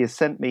 He has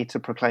sent me to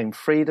proclaim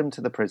freedom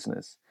to the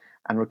prisoners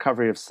and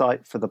recovery of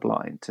sight for the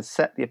blind, to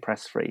set the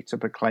oppressed free, to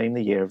proclaim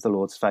the year of the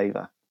Lord's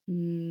favour.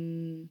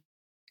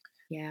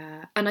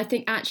 Yeah, and I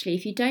think actually,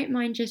 if you don't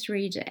mind just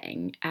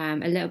reading a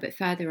little bit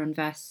further on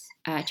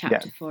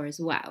chapter 4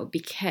 as well,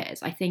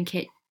 because I think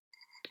it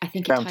ties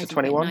in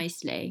quite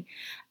nicely.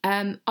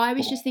 I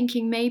was just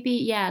thinking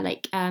maybe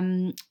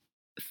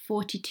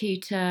 42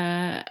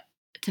 to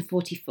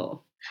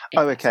 44.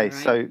 Oh, okay. Right.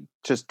 So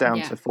just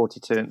down to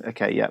 42.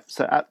 Okay, yeah.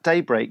 So at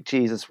daybreak,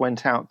 Jesus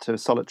went out to a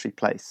solitary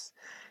place.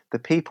 The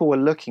people were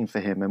looking for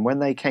him, and when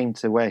they came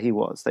to where he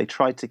was, they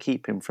tried to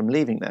keep him from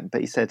leaving them.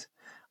 But he said,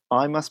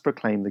 I must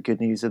proclaim the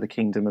good news of the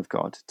kingdom of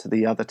God to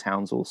the other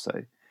towns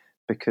also,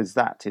 because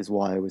that is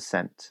why I was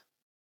sent.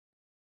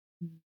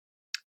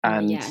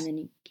 And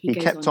then he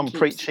kept on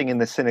preaching in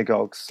the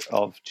synagogues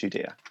of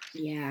Judea.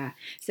 Yeah.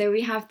 So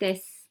we have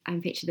this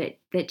picture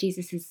that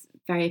Jesus has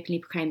very openly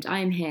proclaimed,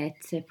 I am here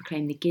to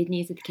proclaim the good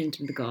news of the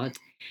kingdom of God.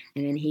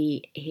 And then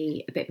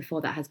he a bit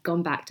before that has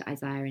gone back to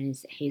Isaiah and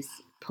he's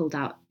pulled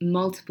out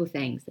multiple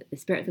things, that the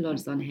Spirit of the Lord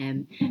is on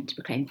him to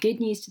proclaim good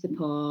news to the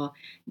poor,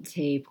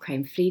 to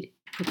proclaim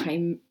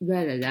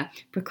I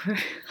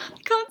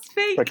can't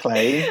speak.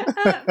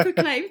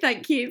 Proclaim,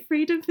 thank you,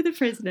 freedom for the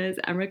prisoners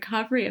and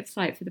recovery of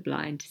sight for the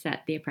blind, to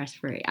set the oppressed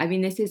free. I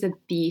mean, this is a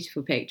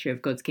beautiful picture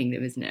of God's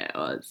kingdom, isn't it,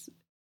 Oz?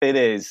 It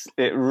is.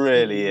 It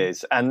really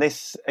is. And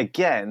this,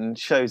 again,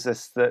 shows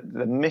us that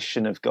the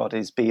mission of God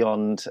is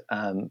beyond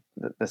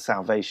the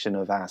salvation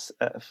of us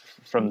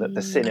from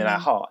the sin in our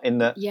heart. In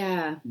that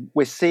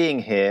we're seeing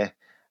here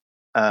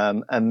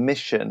a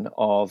mission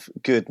of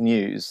good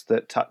news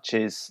that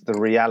touches the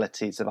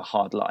realities of a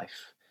hard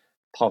life,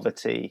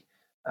 poverty,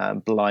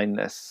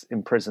 blindness,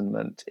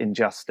 imprisonment,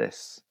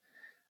 injustice.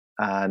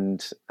 And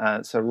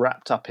so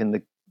wrapped up in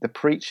the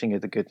preaching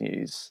of the good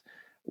news,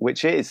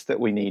 which is that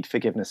we need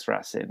forgiveness for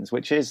our sins,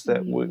 which is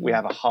that we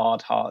have a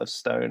hard heart of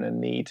stone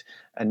and need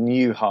a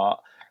new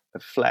heart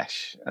of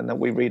flesh, and that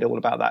we read all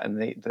about that in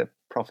the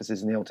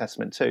prophecies in the Old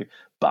Testament too.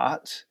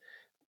 But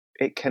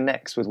it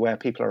connects with where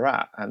people are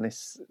at, and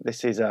this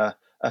is a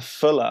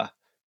fuller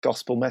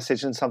gospel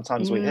message than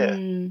sometimes we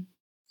hear.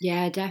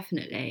 Yeah,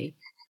 definitely.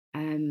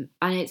 And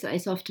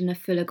it's often a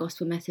fuller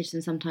gospel message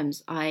than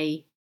sometimes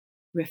I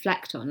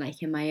reflect on,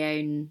 like in my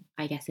own,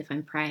 I guess, if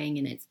I'm praying,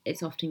 and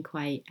it's often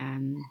quite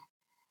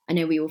I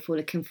know we all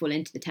can fall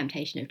into the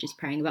temptation of just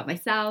praying about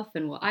myself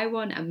and what I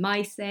want and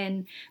my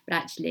sin, but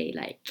actually,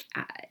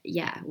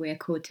 we're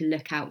called to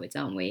look outwards,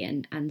 aren't we,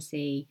 and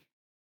see,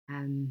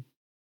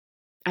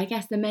 I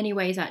guess, the many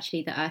ways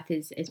actually that earth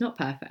is not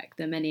perfect.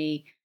 There are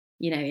many,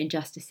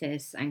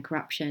 injustices and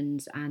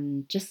corruptions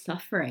and just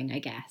suffering, I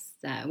guess,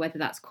 whether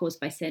that's caused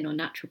by sin or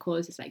natural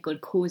causes. Like,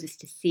 God calls us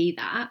to see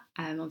that.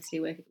 Obviously,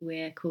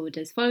 we're called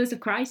as followers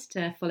of Christ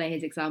to follow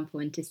his example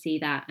and to see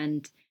that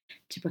and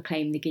to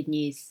proclaim the good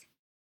news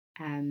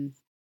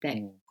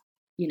that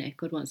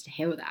God wants to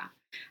heal that.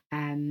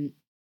 And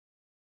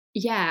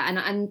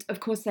of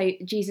course,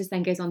 Jesus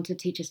then goes on to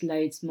teach us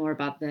loads more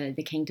about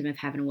the kingdom of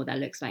heaven and what that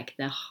looks like.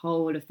 The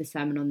whole of the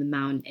Sermon on the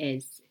Mount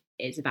is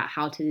about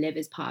how to live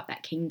as part of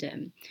that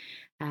kingdom,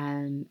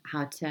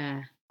 how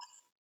to,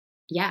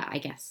 I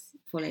guess,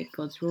 follow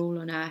God's rule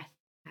on earth.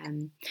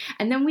 And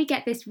then we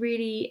get this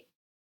really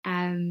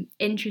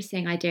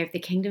interesting idea of the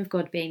kingdom of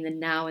God being the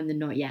now and the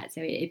not yet.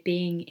 So it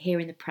being here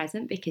in the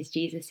present, because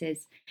Jesus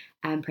is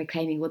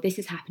proclaiming, well, this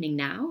is happening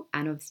now.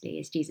 And obviously,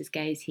 as Jesus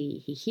goes, he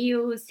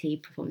heals, he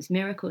performs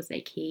miracles,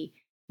 like he,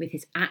 with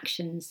his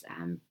actions,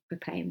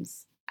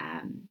 proclaims,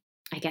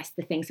 I guess,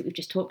 the things that we've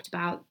just talked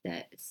about,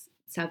 that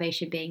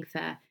salvation being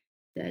for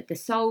the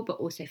soul, but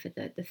also for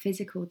the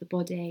physical, the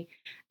body.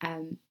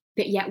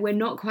 But yet we're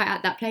not quite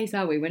at that place,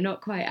 are we? We're not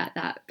quite at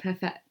that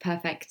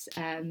perfect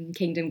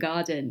kingdom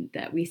garden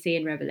that we see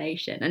in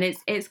Revelation, and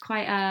it's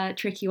quite a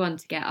tricky one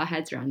to get our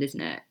heads around,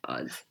 isn't it,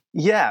 Oz?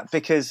 Yeah,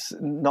 because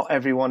not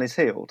everyone is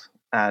healed,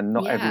 and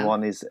not Yeah.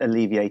 everyone is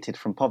alleviated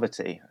from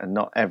poverty, and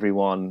not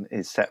everyone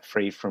is set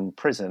free from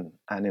prison.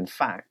 And in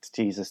fact,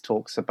 Jesus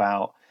talks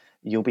about,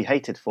 you'll be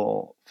hated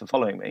for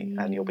following me,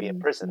 and you'll be Mm,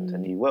 imprisoned,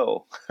 and mm. you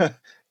will.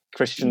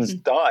 Christians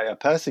die, are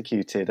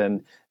persecuted,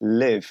 and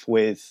live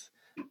with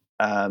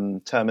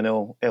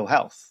terminal ill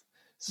health.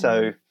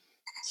 So,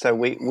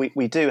 Mm,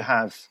 we do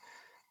have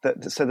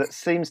that. So that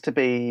seems to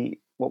be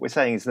what we're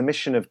saying, is the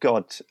mission of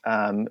God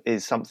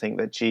is something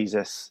that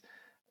Jesus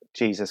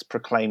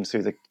proclaims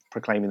through the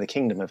proclaiming the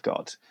kingdom of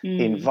God. He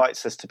mm,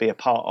 invites us to be a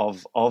part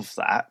of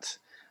that,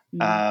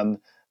 mm, um,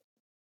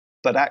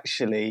 but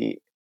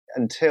actually,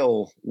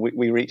 until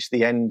we reach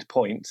the end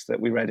point that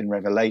we read in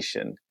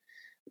Revelation,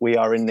 we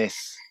are in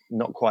this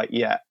not quite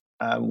yet,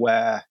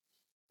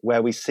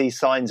 where we see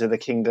signs of the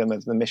kingdom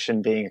of the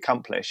mission being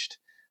accomplished,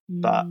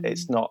 but mm,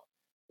 it's not.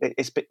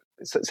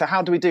 So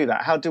how do we do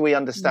that? How do we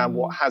understand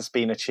what mm, has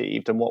been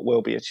achieved and what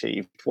will be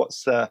achieved?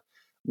 What's the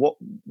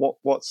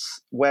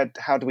what's where?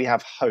 How do we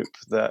have hope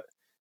that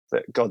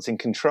God's in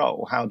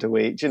control? How do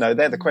we? They're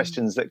the mm,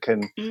 questions that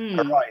can mm,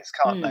 arise,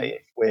 can't mm, they?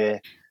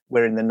 If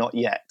we're in the not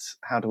yet,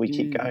 how do we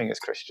keep mm. going as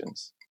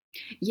Christians?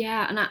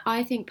 Yeah, and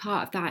I think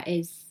part of that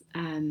is,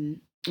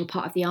 or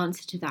part of the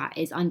answer to that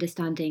is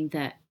understanding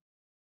that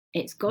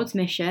it's God's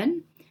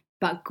mission,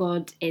 but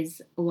God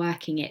is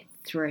working it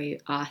through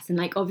us. And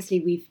like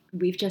obviously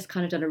we've just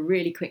kind of done a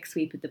really quick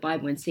sweep of the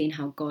Bible and seen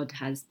how God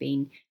has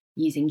been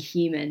using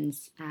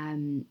humans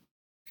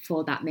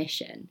for that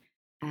mission.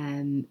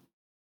 Um,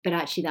 but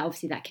actually that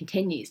obviously that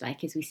continues,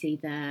 like as we see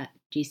the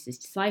Jesus'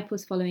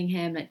 disciples following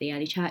him, like the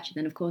early church, and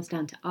then of course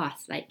down to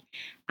us, like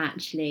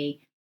actually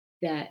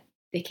the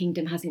the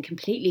kingdom hasn't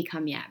completely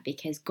come yet,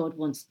 because God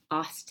wants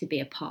us to be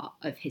a part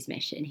of his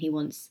mission. He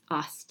wants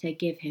us to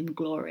give him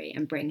glory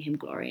and bring him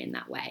glory in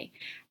that way.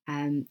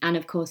 And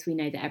of course, we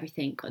know that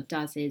everything God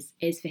does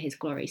is for his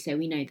glory. So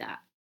we know that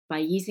by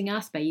using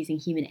us, by using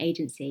human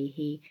agency,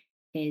 he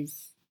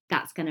is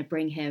that's going to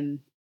bring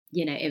him,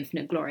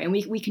 infinite glory. And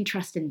we can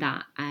trust in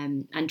that,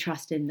 and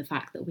trust in the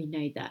fact that we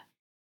know that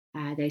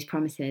those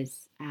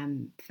promises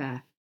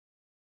for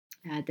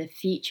the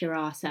future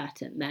are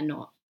certain. They're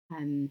not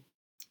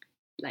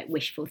like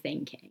wishful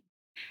thinking.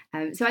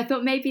 So I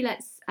thought maybe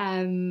let's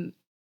spend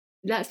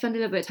a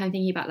little bit of time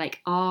thinking about like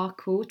our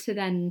call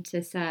to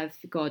serve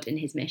God in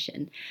His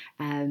mission.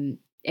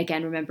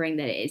 Again, remembering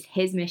that it is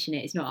His mission,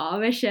 it is not our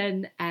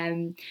mission.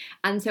 And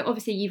so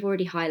obviously you've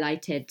already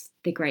highlighted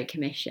the Great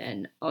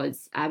Commission,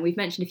 Oz. We've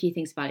mentioned a few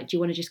things about it. Do you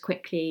want to just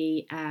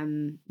quickly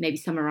maybe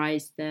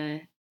summarise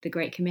the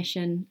Great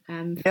Commission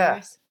for Yeah,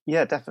 us?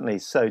 yeah, definitely.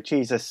 So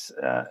Jesus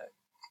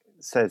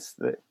says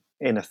that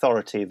in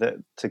authority that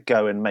to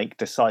go and make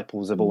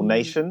disciples of all Mm,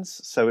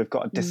 nations. So we've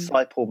got a mm,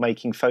 disciple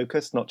making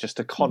focus, not just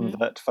a mm-hmm,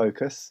 convert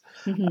focus,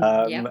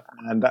 mm-hmm, yep.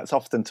 and that's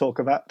often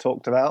talked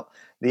about.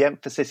 The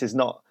emphasis is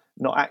not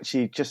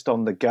actually just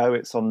on the go;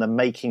 it's on the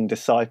making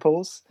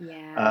disciples.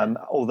 Yeah.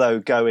 Although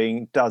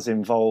going does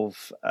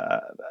involve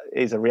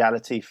is a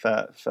reality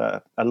for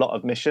a lot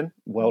of mission,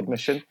 world Mm.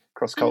 mission,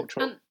 cross And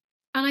cultural. and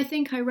and I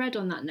think I read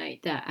on that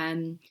note that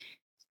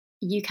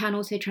you can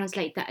also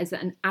translate that as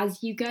an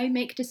as you go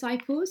make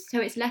disciples.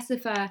 So it's less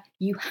of a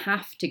you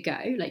have to go,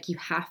 like you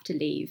have to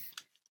leave,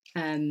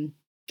 um,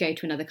 go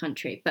to another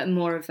country, but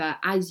more of a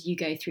as you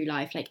go through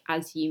life, like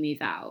as you move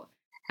out,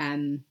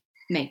 um,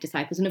 make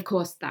disciples. And of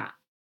course that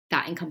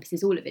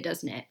encompasses all of it,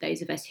 doesn't it?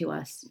 Those of us who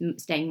are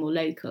staying more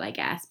local, I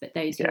guess, but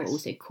those who are Yes,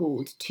 also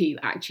called to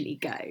actually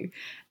go.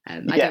 I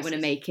don't yes. want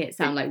to make it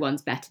sound like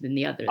one's better than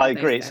the other. I They're both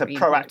agree. It's a very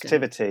important.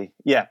 proactivity.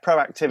 Yeah,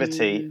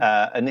 proactivity,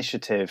 Mm,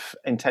 initiative,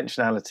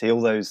 intentionality,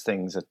 all those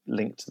things are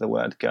linked to the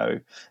word go,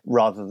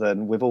 rather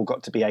than we've all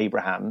got to be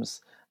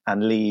Abrahams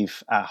and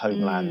leave our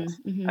homeland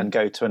mm-hmm, and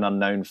go to an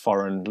unknown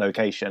foreign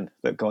location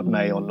that God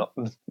may or mm, not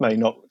may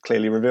not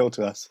clearly reveal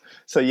to us.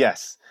 So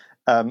yes,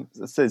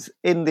 it says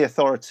in the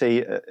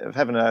authority of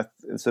heaven and earth,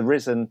 it's the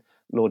risen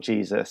Lord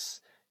Jesus.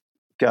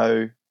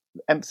 Go,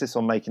 emphasis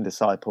on making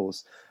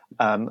disciples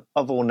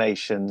of all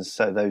nations,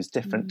 so those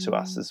different to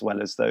us mm, as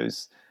well as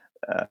those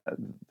uh,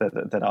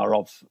 that are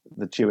of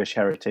the Jewish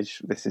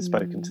heritage. This is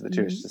spoken to mm, the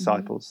Jewish mm-hmm, mm-hmm,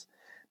 disciples.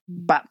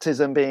 mm,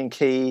 Baptism being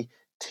key,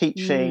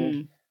 teaching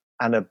mm,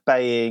 and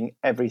obeying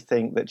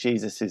everything that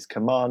Jesus has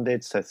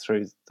commanded. So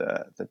through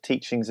the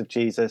teachings of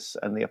Jesus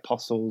and the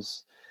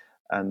apostles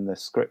and the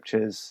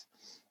scriptures.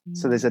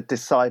 So there's mm. a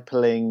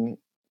discipling,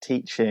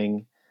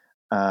 teaching,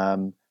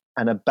 um,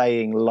 and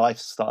obeying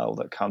lifestyle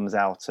that comes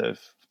out of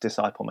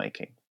disciple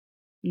making.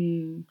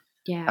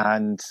 Yeah.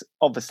 And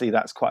obviously,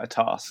 that's quite a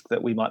task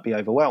that we might be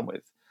overwhelmed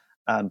with.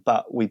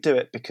 But we do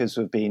it because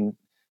we've been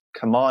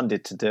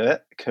commanded to do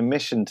it,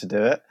 commissioned to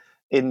do it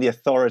in the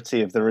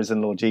authority of the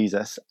risen Lord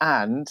Jesus,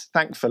 and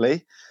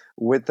thankfully,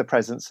 with the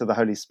presence of the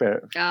Holy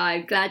Spirit. Oh,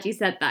 I'm glad you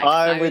said that, because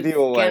I'm I with was you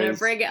going to always.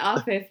 bring it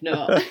up if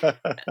not.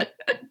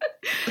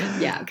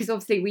 Yeah, because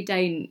obviously we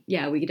don't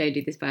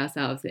do this by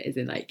ourselves. It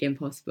isn't like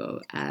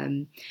impossible.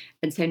 And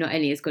so not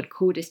only has God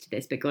called us to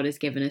this, but God has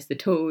given us the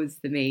tools,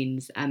 the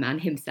means,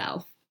 and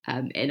himself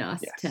in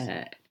us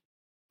Yes.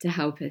 to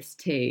help us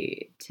to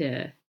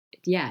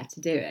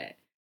do it.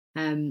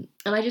 And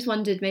I just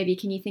wondered, maybe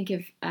can you think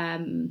of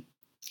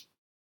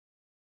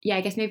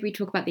I guess maybe we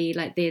talk about the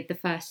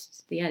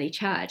early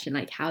church and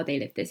like how they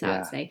lived this out.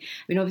 Yeah. So I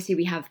mean, obviously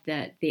we have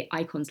the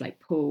icons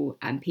like Paul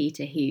and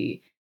Peter who,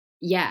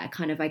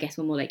 kind of, I guess,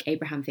 were more like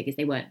Abraham figures.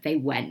 They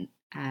went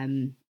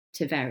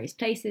to various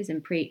places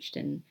and preached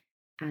and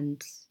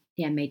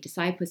made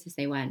disciples as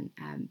they went.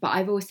 But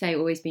I've also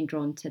always been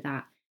drawn to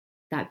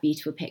that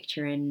beautiful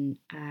picture in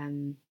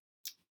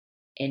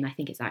I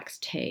think it's Acts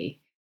 2,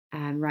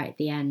 right at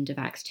the end of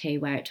Acts 2,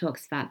 where it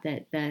talks about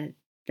the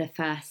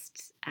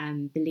first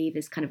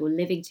believers kind of all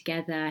living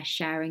together,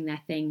 sharing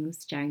their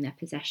things, sharing their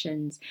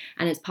possessions,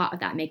 and as part of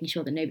that, making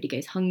sure that nobody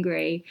goes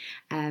hungry,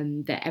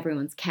 that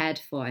everyone's cared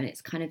for, and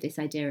it's kind of this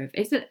idea of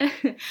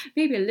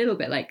maybe a little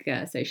bit like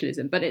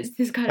socialism, but it's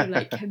this kind of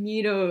like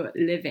communal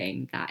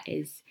living that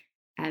is.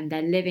 And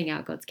they're living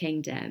out God's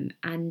kingdom,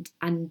 and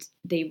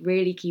the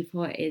really key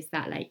point is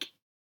that like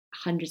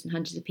hundreds and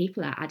hundreds of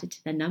people are added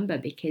to their number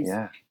because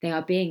Yeah. they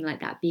are being like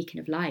that beacon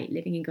of light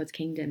living in God's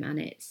kingdom, and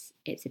it's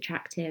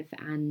attractive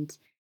and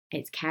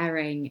it's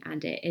caring,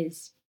 and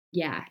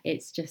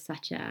it's just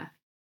such a,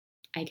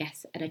 I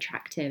guess, an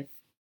attractive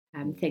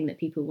thing that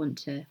people want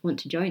to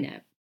join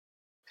it.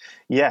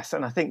 Yes,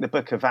 and I think the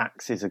book of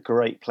Acts is a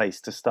great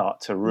place to start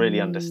to really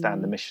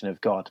understand the Mm, mission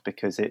of God,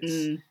 because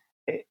mm,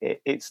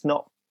 it's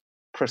not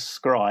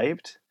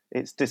prescribed,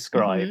 it's mm-hmm,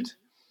 described.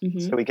 So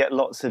mm-hmm, we get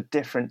lots of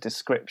different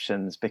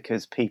descriptions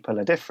because people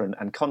are different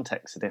and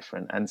contexts are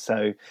different. And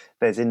so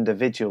there's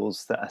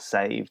individuals that are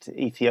saved,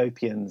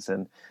 Ethiopians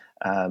and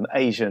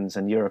Asians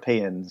and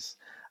Europeans,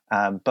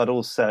 but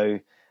also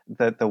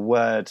the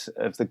word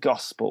of the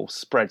gospel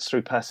spreads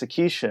through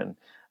persecution.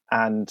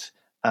 And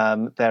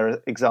there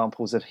are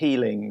examples of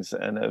healings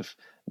and of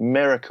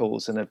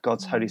miracles and of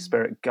God's Holy mm,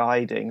 Spirit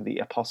guiding the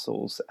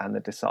apostles and the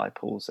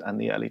disciples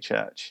and the early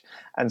church.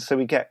 And so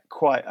we get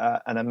quite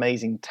an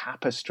amazing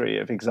tapestry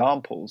of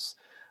examples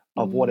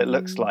of what it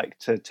looks mm, like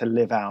to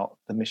live out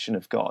the mission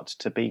of God,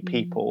 to be mm,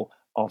 people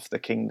of the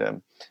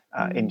kingdom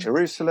in mm,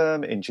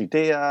 Jerusalem, in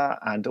Judea,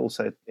 and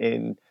also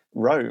in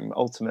Rome,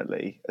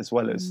 ultimately, as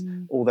well as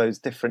mm, all those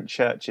different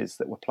churches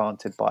that were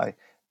planted by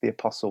the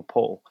Apostle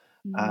Paul.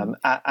 mm.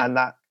 And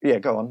that,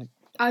 go on.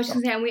 I was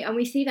just gonna say, and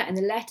we see that in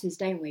the letters,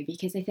 don't we?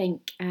 Because I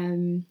think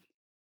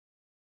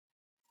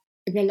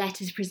the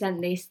letters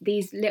present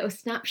these little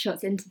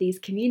snapshots into these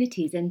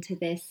communities, into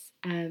this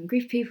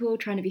group of people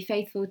trying to be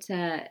faithful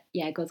to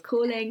God's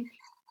calling,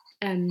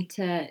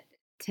 to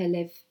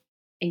live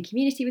in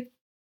community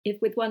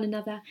with one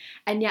another,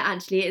 and yet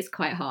actually it's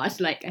quite hard.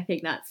 Like I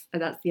think that's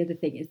the other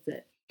thing, is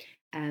that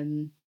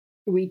um,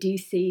 we do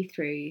see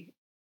through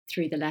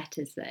the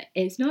letters that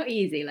it's not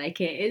easy. Like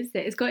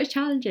it's got its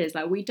challenges.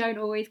 Like we don't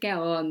always get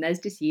on. There's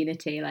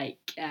disunity.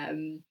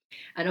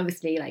 And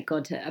obviously, like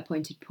God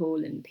appointed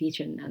Paul and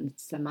Peter and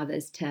some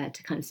others to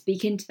kind of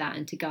speak into that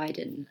and to guide,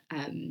 and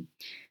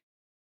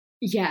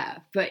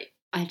but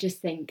I just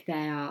think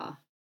they are.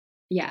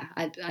 Yeah,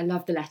 I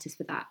love the letters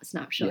for that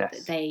snapshot that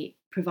Yes. they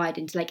provide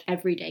into like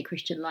everyday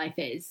Christian life.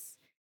 Is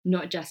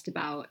not just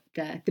about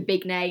the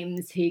big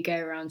names who go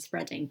around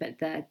spreading, but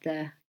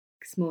the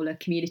smaller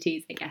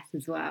communities, I guess,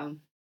 as well.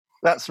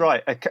 That's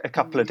right. A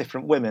couple of Mm.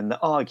 different women that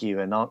argue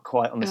and aren't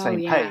quite on the Oh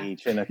same yeah.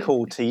 page and are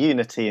called to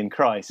unity in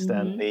Christ,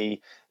 and Hmm.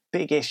 the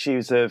big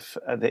issues of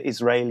the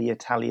Israeli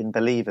Italian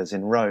believers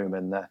in Rome,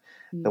 and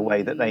the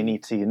way that they Mm.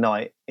 need to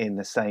unite in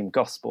the same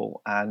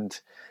gospel. And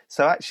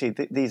so, actually,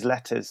 these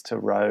letters to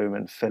Rome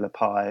and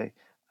Philippi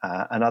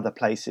and other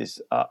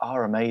places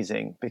are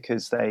amazing,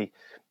 because they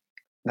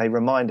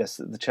remind us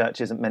that the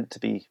church isn't meant to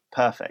be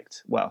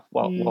perfect. Well,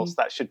 Mm. whilst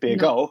that should be a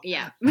Not goal,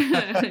 yeah.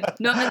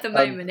 Not at the um,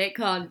 moment. It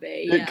can't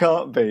be. it Yeah.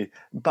 can't be.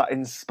 But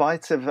in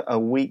spite of a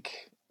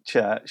weak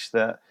church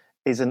that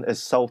isn't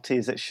as salty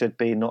as it should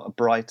be, not as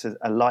bright as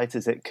a light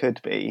as it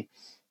could be,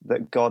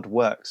 that God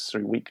works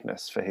through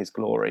weakness for His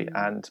glory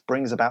Mm. and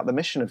brings about the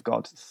mission of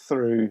God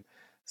through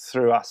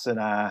us and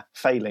our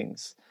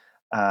failings,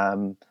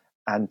 and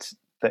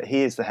that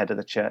He is the head of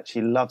the church.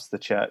 He loves the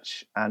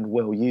church and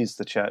will use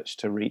the church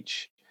to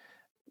reach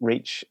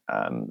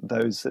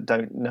those that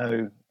don't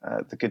know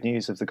the good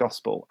news of the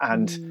gospel,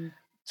 and Mm.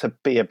 to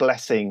be a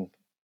blessing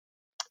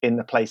in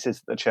the places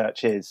that the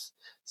church is.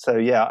 So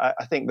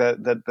I think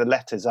the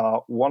letters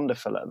are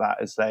wonderful at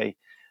that, as they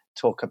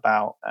talk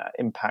about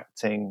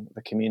impacting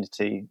the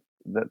community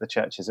that the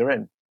churches are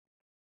in.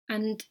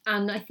 And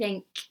I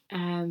think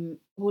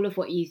all of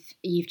what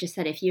you've just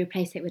said, if you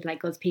replace it with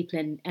like God's people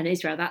and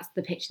Israel, that's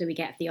the picture that we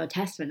get of the Old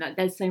Testament. That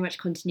there's so much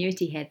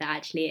continuity here that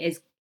actually it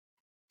is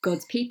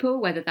God's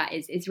people, whether that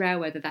is Israel,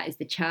 whether that is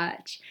the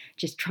church,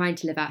 just trying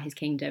to live out his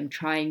kingdom,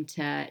 trying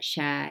to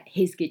share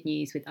his good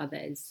news with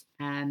others.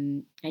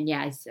 And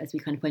yeah, as we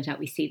kind of point out,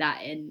 we see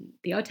that in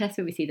the Old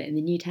Testament, we see that in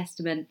the New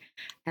Testament.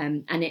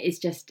 And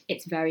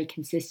it's very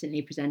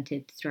consistently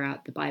presented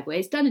throughout the Bible.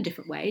 It's done in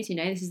different ways,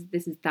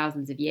 this is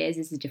thousands of years,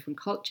 this is different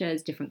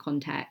cultures, different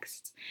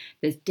contexts,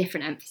 there's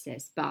different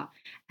emphasis. But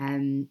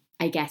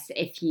I guess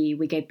if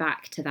we go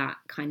back to that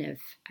kind of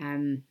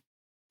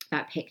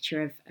that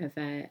picture of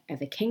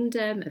a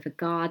kingdom, of a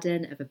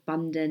garden, of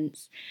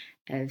abundance,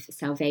 of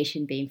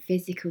salvation being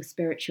physical,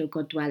 spiritual,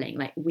 God dwelling.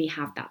 Like we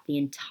have that the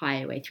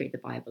entire way through the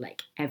Bible,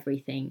 like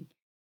everything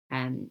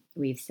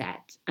we've said.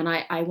 And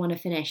I want to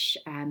finish.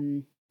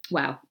 I'm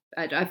going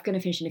to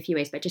finish in a few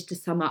ways, but just to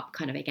sum up,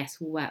 kind of, I guess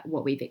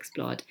what we've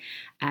explored.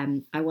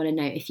 I want to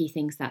note a few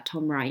things that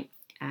Tom Wright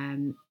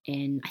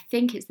in I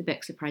think it's the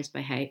book Surprised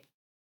by Hope.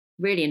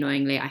 Really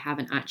annoyingly, I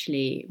haven't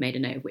actually made a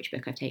note of which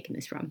book I've taken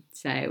this from.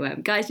 So,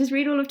 guys, just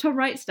read all of Tom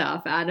Wright's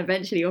stuff and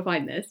eventually you'll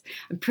find this.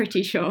 I'm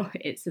pretty sure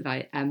it's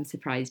about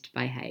Surprised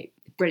by Hope.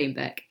 Brilliant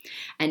book.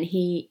 And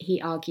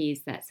he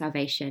argues that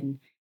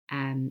salvation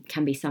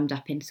can be summed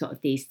up in sort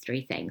of these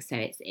three things. So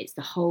it's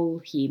the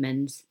whole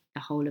humans, the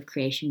whole of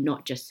creation,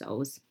 not just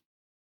souls.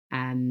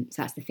 So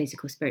that's the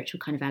physical, spiritual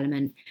kind of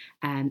element.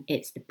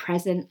 It's the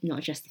present,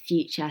 not just the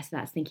future. So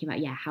that's thinking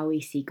about, how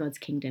we see God's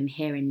kingdom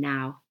here and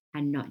now,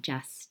 and not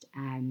just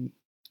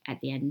at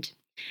the end.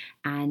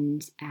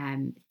 And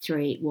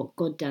three, what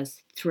God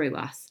does through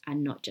us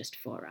and not just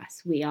for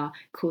us. We are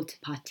called to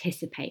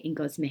participate in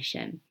God's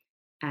mission,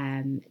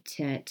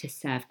 to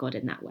serve God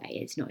in that way.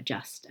 It's not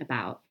just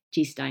about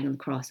Jesus dying on the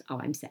cross,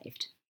 I'm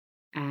saved.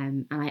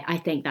 And I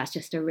think that's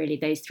just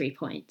those 3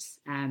 points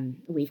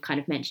we've kind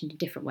of mentioned in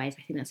different ways.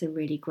 I think that's a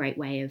really great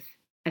way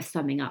of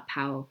summing up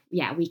how,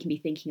 we can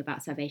be thinking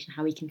about salvation,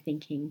 how we can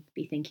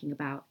be thinking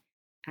about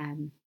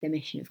the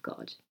mission of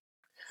God.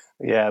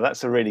 Yeah,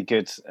 that's a really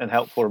good and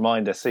helpful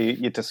reminder. So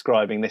you're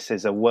describing this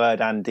as a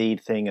word and deed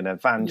thing, an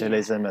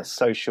evangelism, a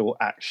social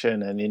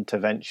action, an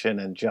intervention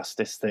and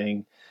justice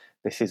thing.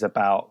 This is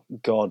about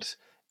God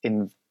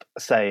in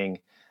saying,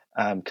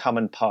 come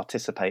and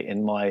participate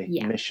in my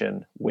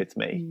mission with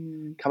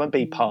me. Come and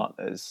be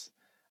partners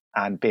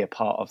and be a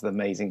part of the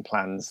amazing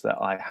plans that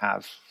I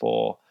have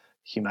for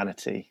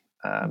humanity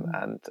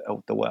and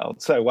the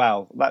world. So,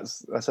 wow,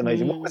 that's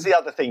amazing. What was the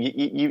other thing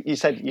you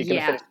said you're going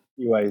to finish?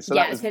 Ways. So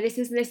so this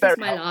is my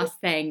helpful last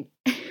thing,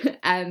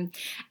 and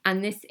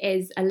this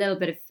is a little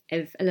bit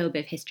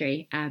of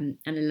history and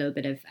a little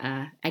bit of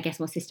I guess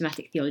more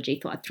systematic theology.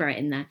 Thought I'd throw it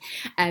in there.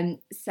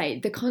 So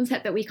the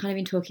concept that we've kind of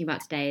been talking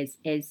about today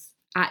is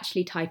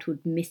actually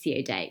titled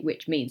Missio Dei,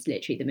 which means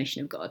literally the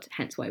mission of God.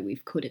 Hence why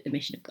we've called it the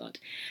mission of God.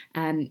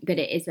 But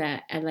it is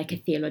a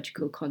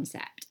theological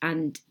concept,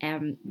 and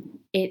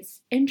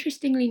it's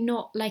interestingly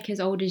not like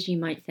as old as you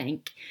might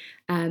think.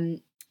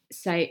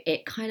 So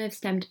it kind of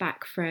stemmed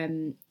back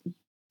from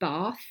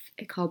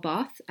Karl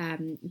Barth,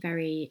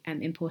 very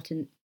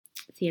important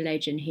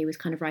theologian who was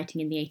kind of writing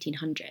in the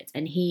 1800s,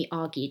 and he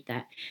argued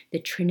that the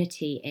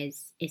Trinity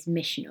is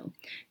missional,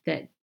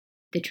 that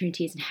the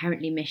Trinity is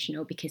inherently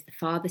missional because the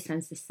Father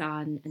sends the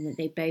Son, and that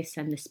they both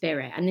send the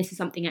Spirit. And this is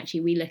something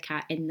actually we look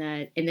at in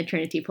the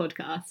Trinity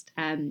podcast,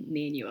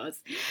 me and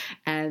yours.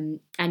 And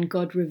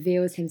God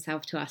reveals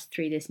Himself to us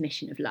through this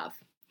mission of love.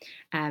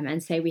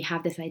 And so we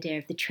have this idea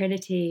of the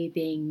Trinity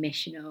being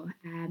missional,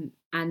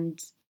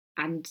 and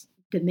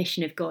the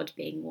mission of God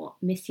being what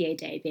Missio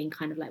Dei being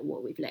kind of like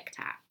what we've looked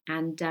at.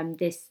 And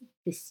this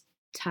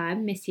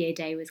term Missio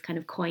Dei was kind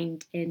of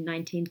coined in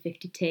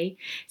 1952,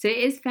 so it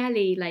is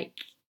fairly, like,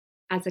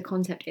 as a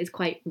concept, is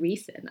quite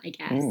recent, I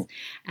guess.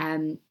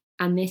 And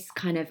this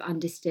kind of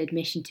understood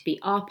mission to be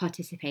our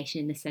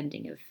participation in the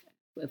sending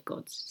of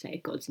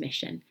God's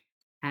mission.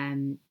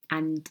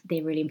 And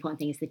the really important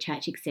thing is the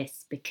church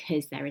exists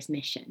because there is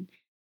mission.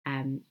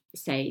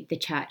 So the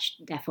church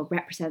therefore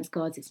represents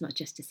God. It's not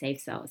just to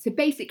save souls. So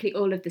basically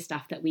all of the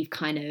stuff that we've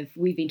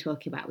been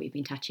talking about, we've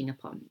been touching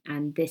upon.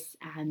 And this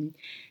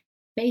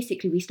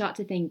basically we start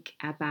to think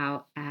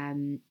about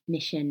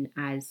mission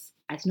as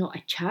not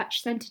a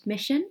church-centered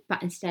mission,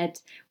 but instead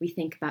we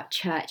think about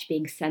church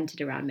being centered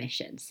around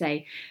mission.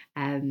 So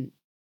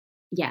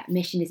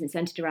mission isn't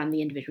centered around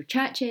the individual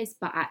churches,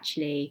 but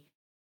actually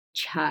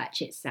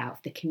church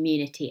itself, the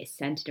community, is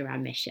centered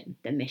around mission,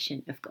 the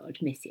mission of God,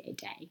 Missio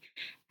Dei.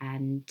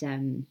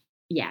 And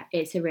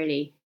it's a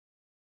really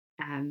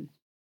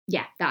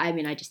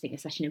I just think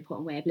it's such an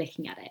important way of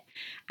looking at it.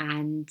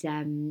 And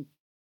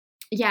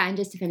and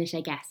just to finish,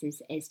 I guess,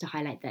 is to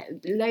highlight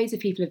that loads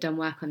of people have done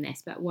work on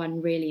this, but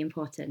one really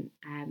important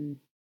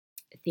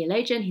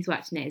theologian who's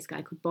worked on it is a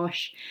guy called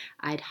Bosch.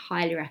 I'd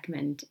highly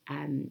recommend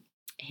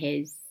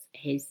his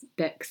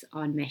books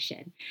on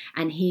mission,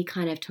 and he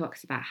kind of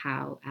talks about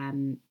how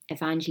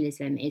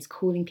evangelism is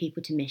calling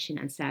people to mission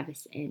and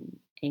service in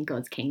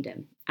God's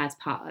kingdom as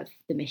part of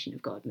the mission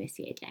of God,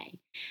 Missio Dei.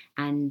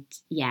 And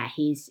yeah,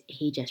 he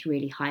just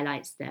really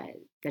highlights the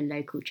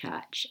local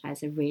church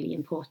as a really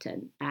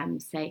important.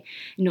 So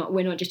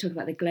we're not just talking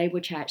about the global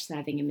church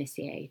serving in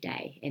Missio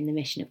Dei in the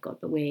mission of God,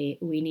 but we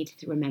need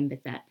to remember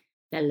that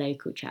the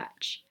local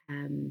church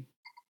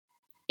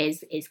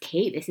is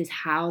key. This is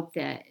how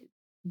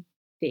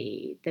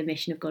the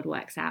mission of God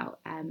works out,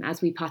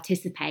 as we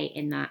participate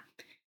in that,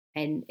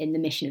 in the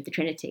mission of the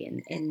Trinity,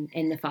 and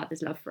in the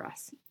Father's love for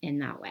us in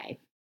that way.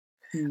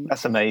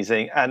 That's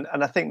amazing, and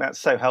I think that's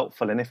so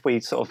helpful. And if we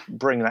sort of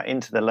bring that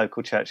into the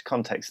local church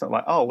context, not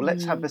like, oh, well,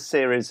 let's have a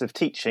series of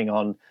teaching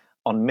on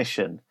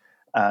mission,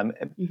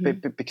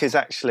 because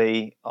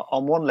actually,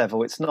 on one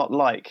level, it's not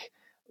like,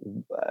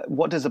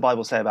 what does the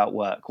Bible say about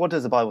work? What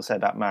does the Bible say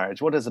about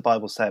marriage? What does the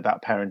Bible say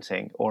about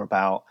parenting, or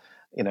about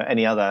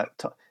any other?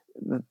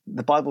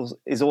 The Bible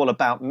is all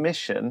about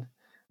mission.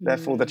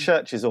 Therefore, the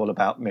church is all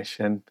about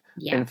mission.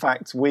 Yeah. In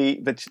fact,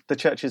 the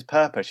church's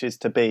purpose is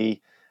to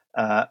be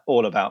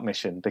all about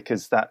mission,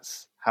 because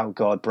that's how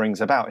God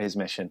brings about his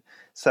mission.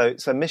 So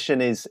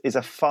mission is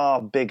a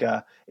far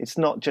bigger. It's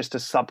not just a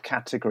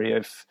subcategory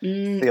of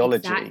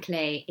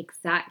theology.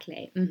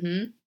 Exactly.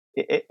 Mm-hmm.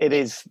 It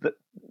is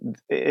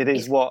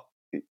what.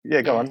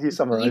 Yeah, go on. You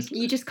summarize.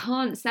 You just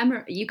can't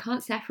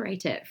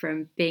separate it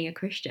from being a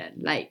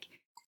Christian. Like,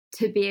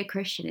 to be a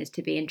Christian is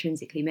to be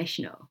intrinsically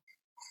missional.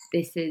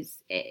 It is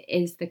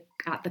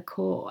at the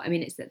core. I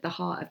mean, it's at the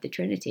heart of the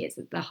Trinity. It's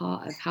at the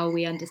heart of how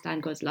we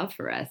understand God's love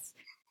for us.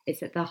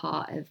 It's at the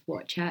heart of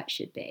what church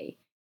should be.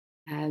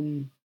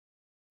 It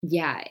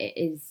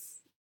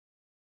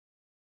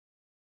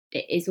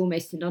is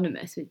almost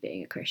synonymous with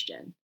being a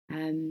Christian.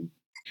 And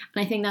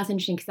I think that's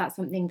interesting, because that's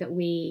something that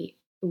we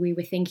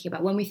were thinking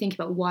about when we think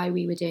about why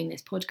we were doing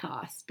this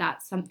podcast.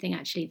 That's something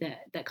actually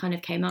that kind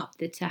of came up,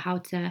 to how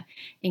to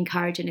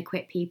encourage and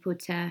equip people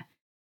to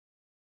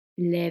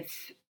live,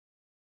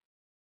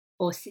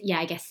 or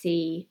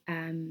see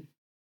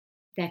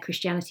their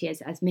Christianity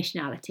as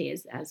missionality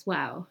as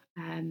well.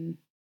 And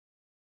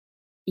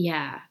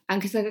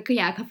because a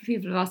couple of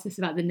people have asked us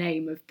about the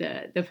name of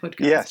the podcast.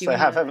 Yes, they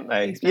have, haven't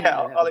they? Yeah,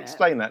 I'll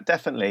explain that,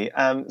 definitely.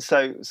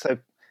 So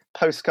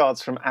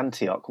Postcards from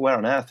Antioch, where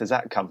on earth has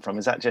that come from?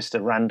 Is that just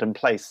a random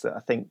place that I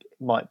think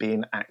might be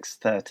in Acts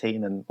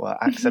 13 and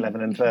Acts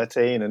 11 and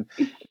 13? And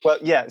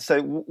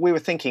so we were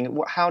thinking,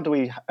 how do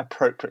we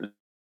appropriately?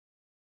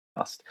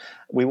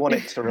 We want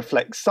it to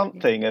reflect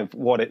something of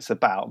what it's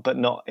about, but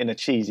not in a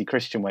cheesy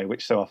Christian way,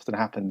 which so often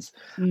happens.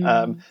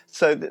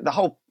 So the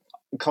whole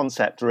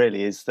concept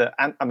really is that,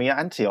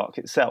 Antioch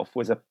itself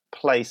was a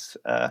place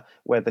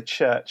where the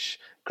church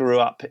grew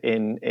up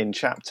in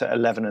chapter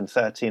 11 and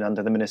 13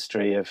 under the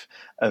ministry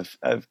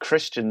of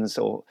Christians,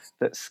 or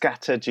that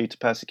scattered due to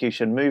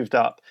persecution, moved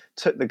up,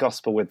 took the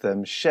gospel with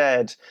them,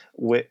 shared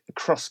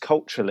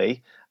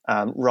cross-culturally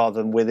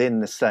rather than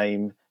within the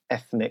same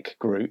ethnic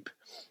group.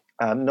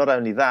 Not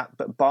only that,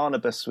 but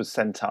Barnabas was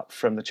sent up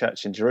from the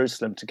church in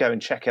Jerusalem to go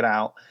and check it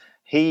out.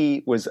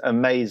 He was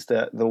amazed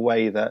at the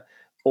way that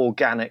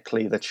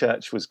organically the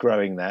church was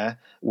growing there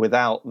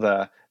without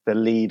the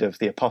lead of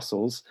the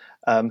apostles.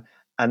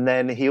 And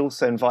then he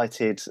also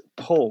invited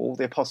Paul,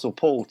 the apostle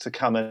Paul, to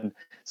come and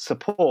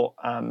support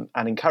and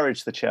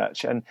encourage the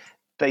church. And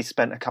they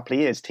spent a couple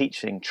of years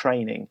teaching,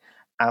 training.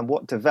 And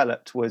what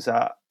developed was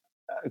a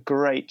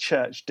great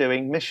church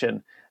doing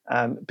mission.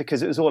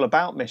 Because it was all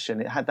about mission.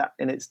 It had that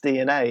in its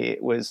DNA.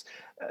 It was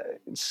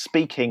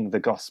speaking the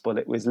gospel.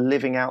 It was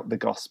living out the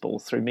gospel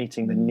through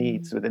meeting the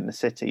needs within the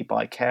city,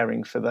 by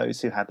caring for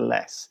those who had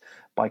less,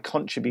 by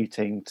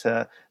contributing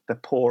to the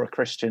poorer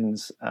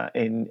Christians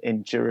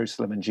in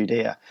Jerusalem and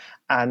Judea,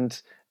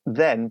 and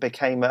then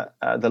became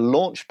the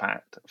launch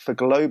pad for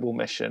global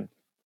mission,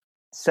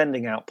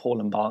 sending out Paul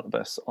and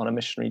Barnabas on a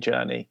missionary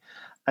journey.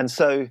 And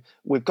so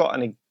we've got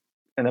an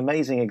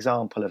amazing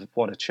example of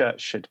what a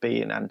church should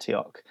be in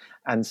Antioch.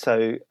 And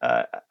so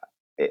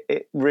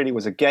it really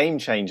was a game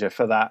changer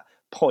for that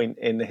point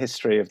in the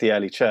history of the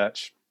early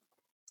church.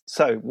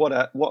 So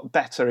what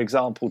better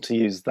example to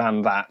use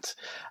than that?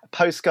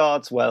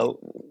 Postcards, well,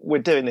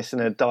 we're doing this in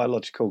a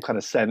dialogical kind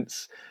of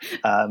sense,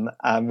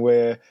 and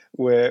we're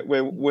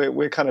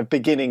kind of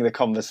beginning the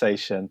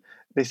conversation.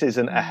 This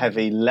isn't a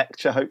heavy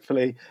lecture,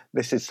 hopefully.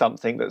 This is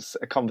something that's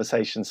a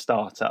conversation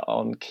starter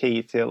on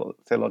key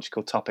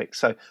theological topics.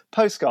 So,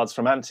 Postcards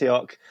from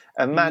Antioch.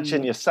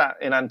 Imagine you're sat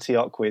in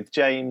Antioch with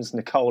James,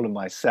 Nicole and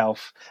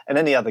myself, and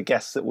any other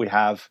guests that we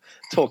have,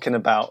 talking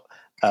about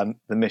the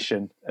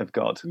mission of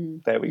God.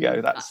 There we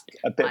go. That's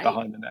a bit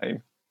behind the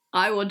name.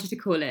 I wanted to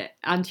call it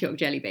Antioch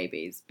Jelly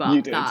Babies,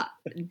 but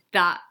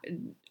that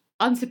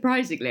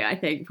unsurprisingly, I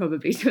think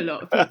probably to a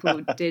lot of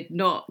people did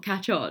not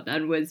catch on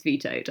and was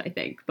vetoed, I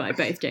think, by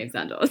both James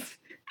and Oz.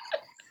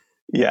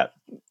 Yeah,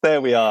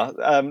 there we are.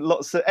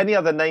 Lots of any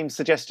other name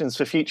suggestions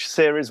for future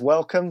series,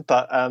 welcome.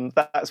 But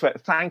that's where.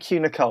 Thank you,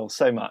 Nicole,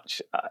 so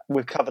much.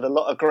 We've covered a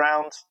lot of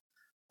ground.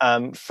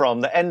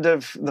 from the end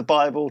of the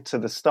Bible to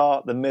the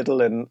start, the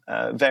middle, and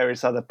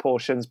various other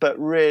portions, but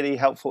really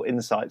helpful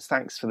insights.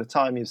 Thanks for the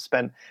time you've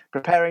spent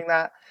preparing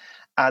that.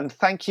 And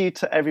thank you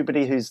to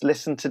everybody who's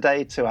listened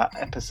today to our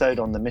episode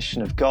on the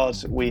mission of God.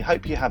 We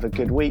hope you have a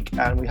good week,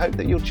 and we hope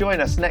that you'll join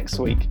us next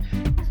week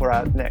for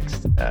our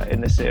next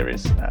in this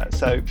series.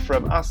 So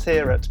from us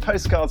here at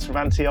Postcards from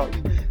Antioch,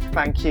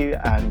 thank you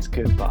and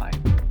goodbye.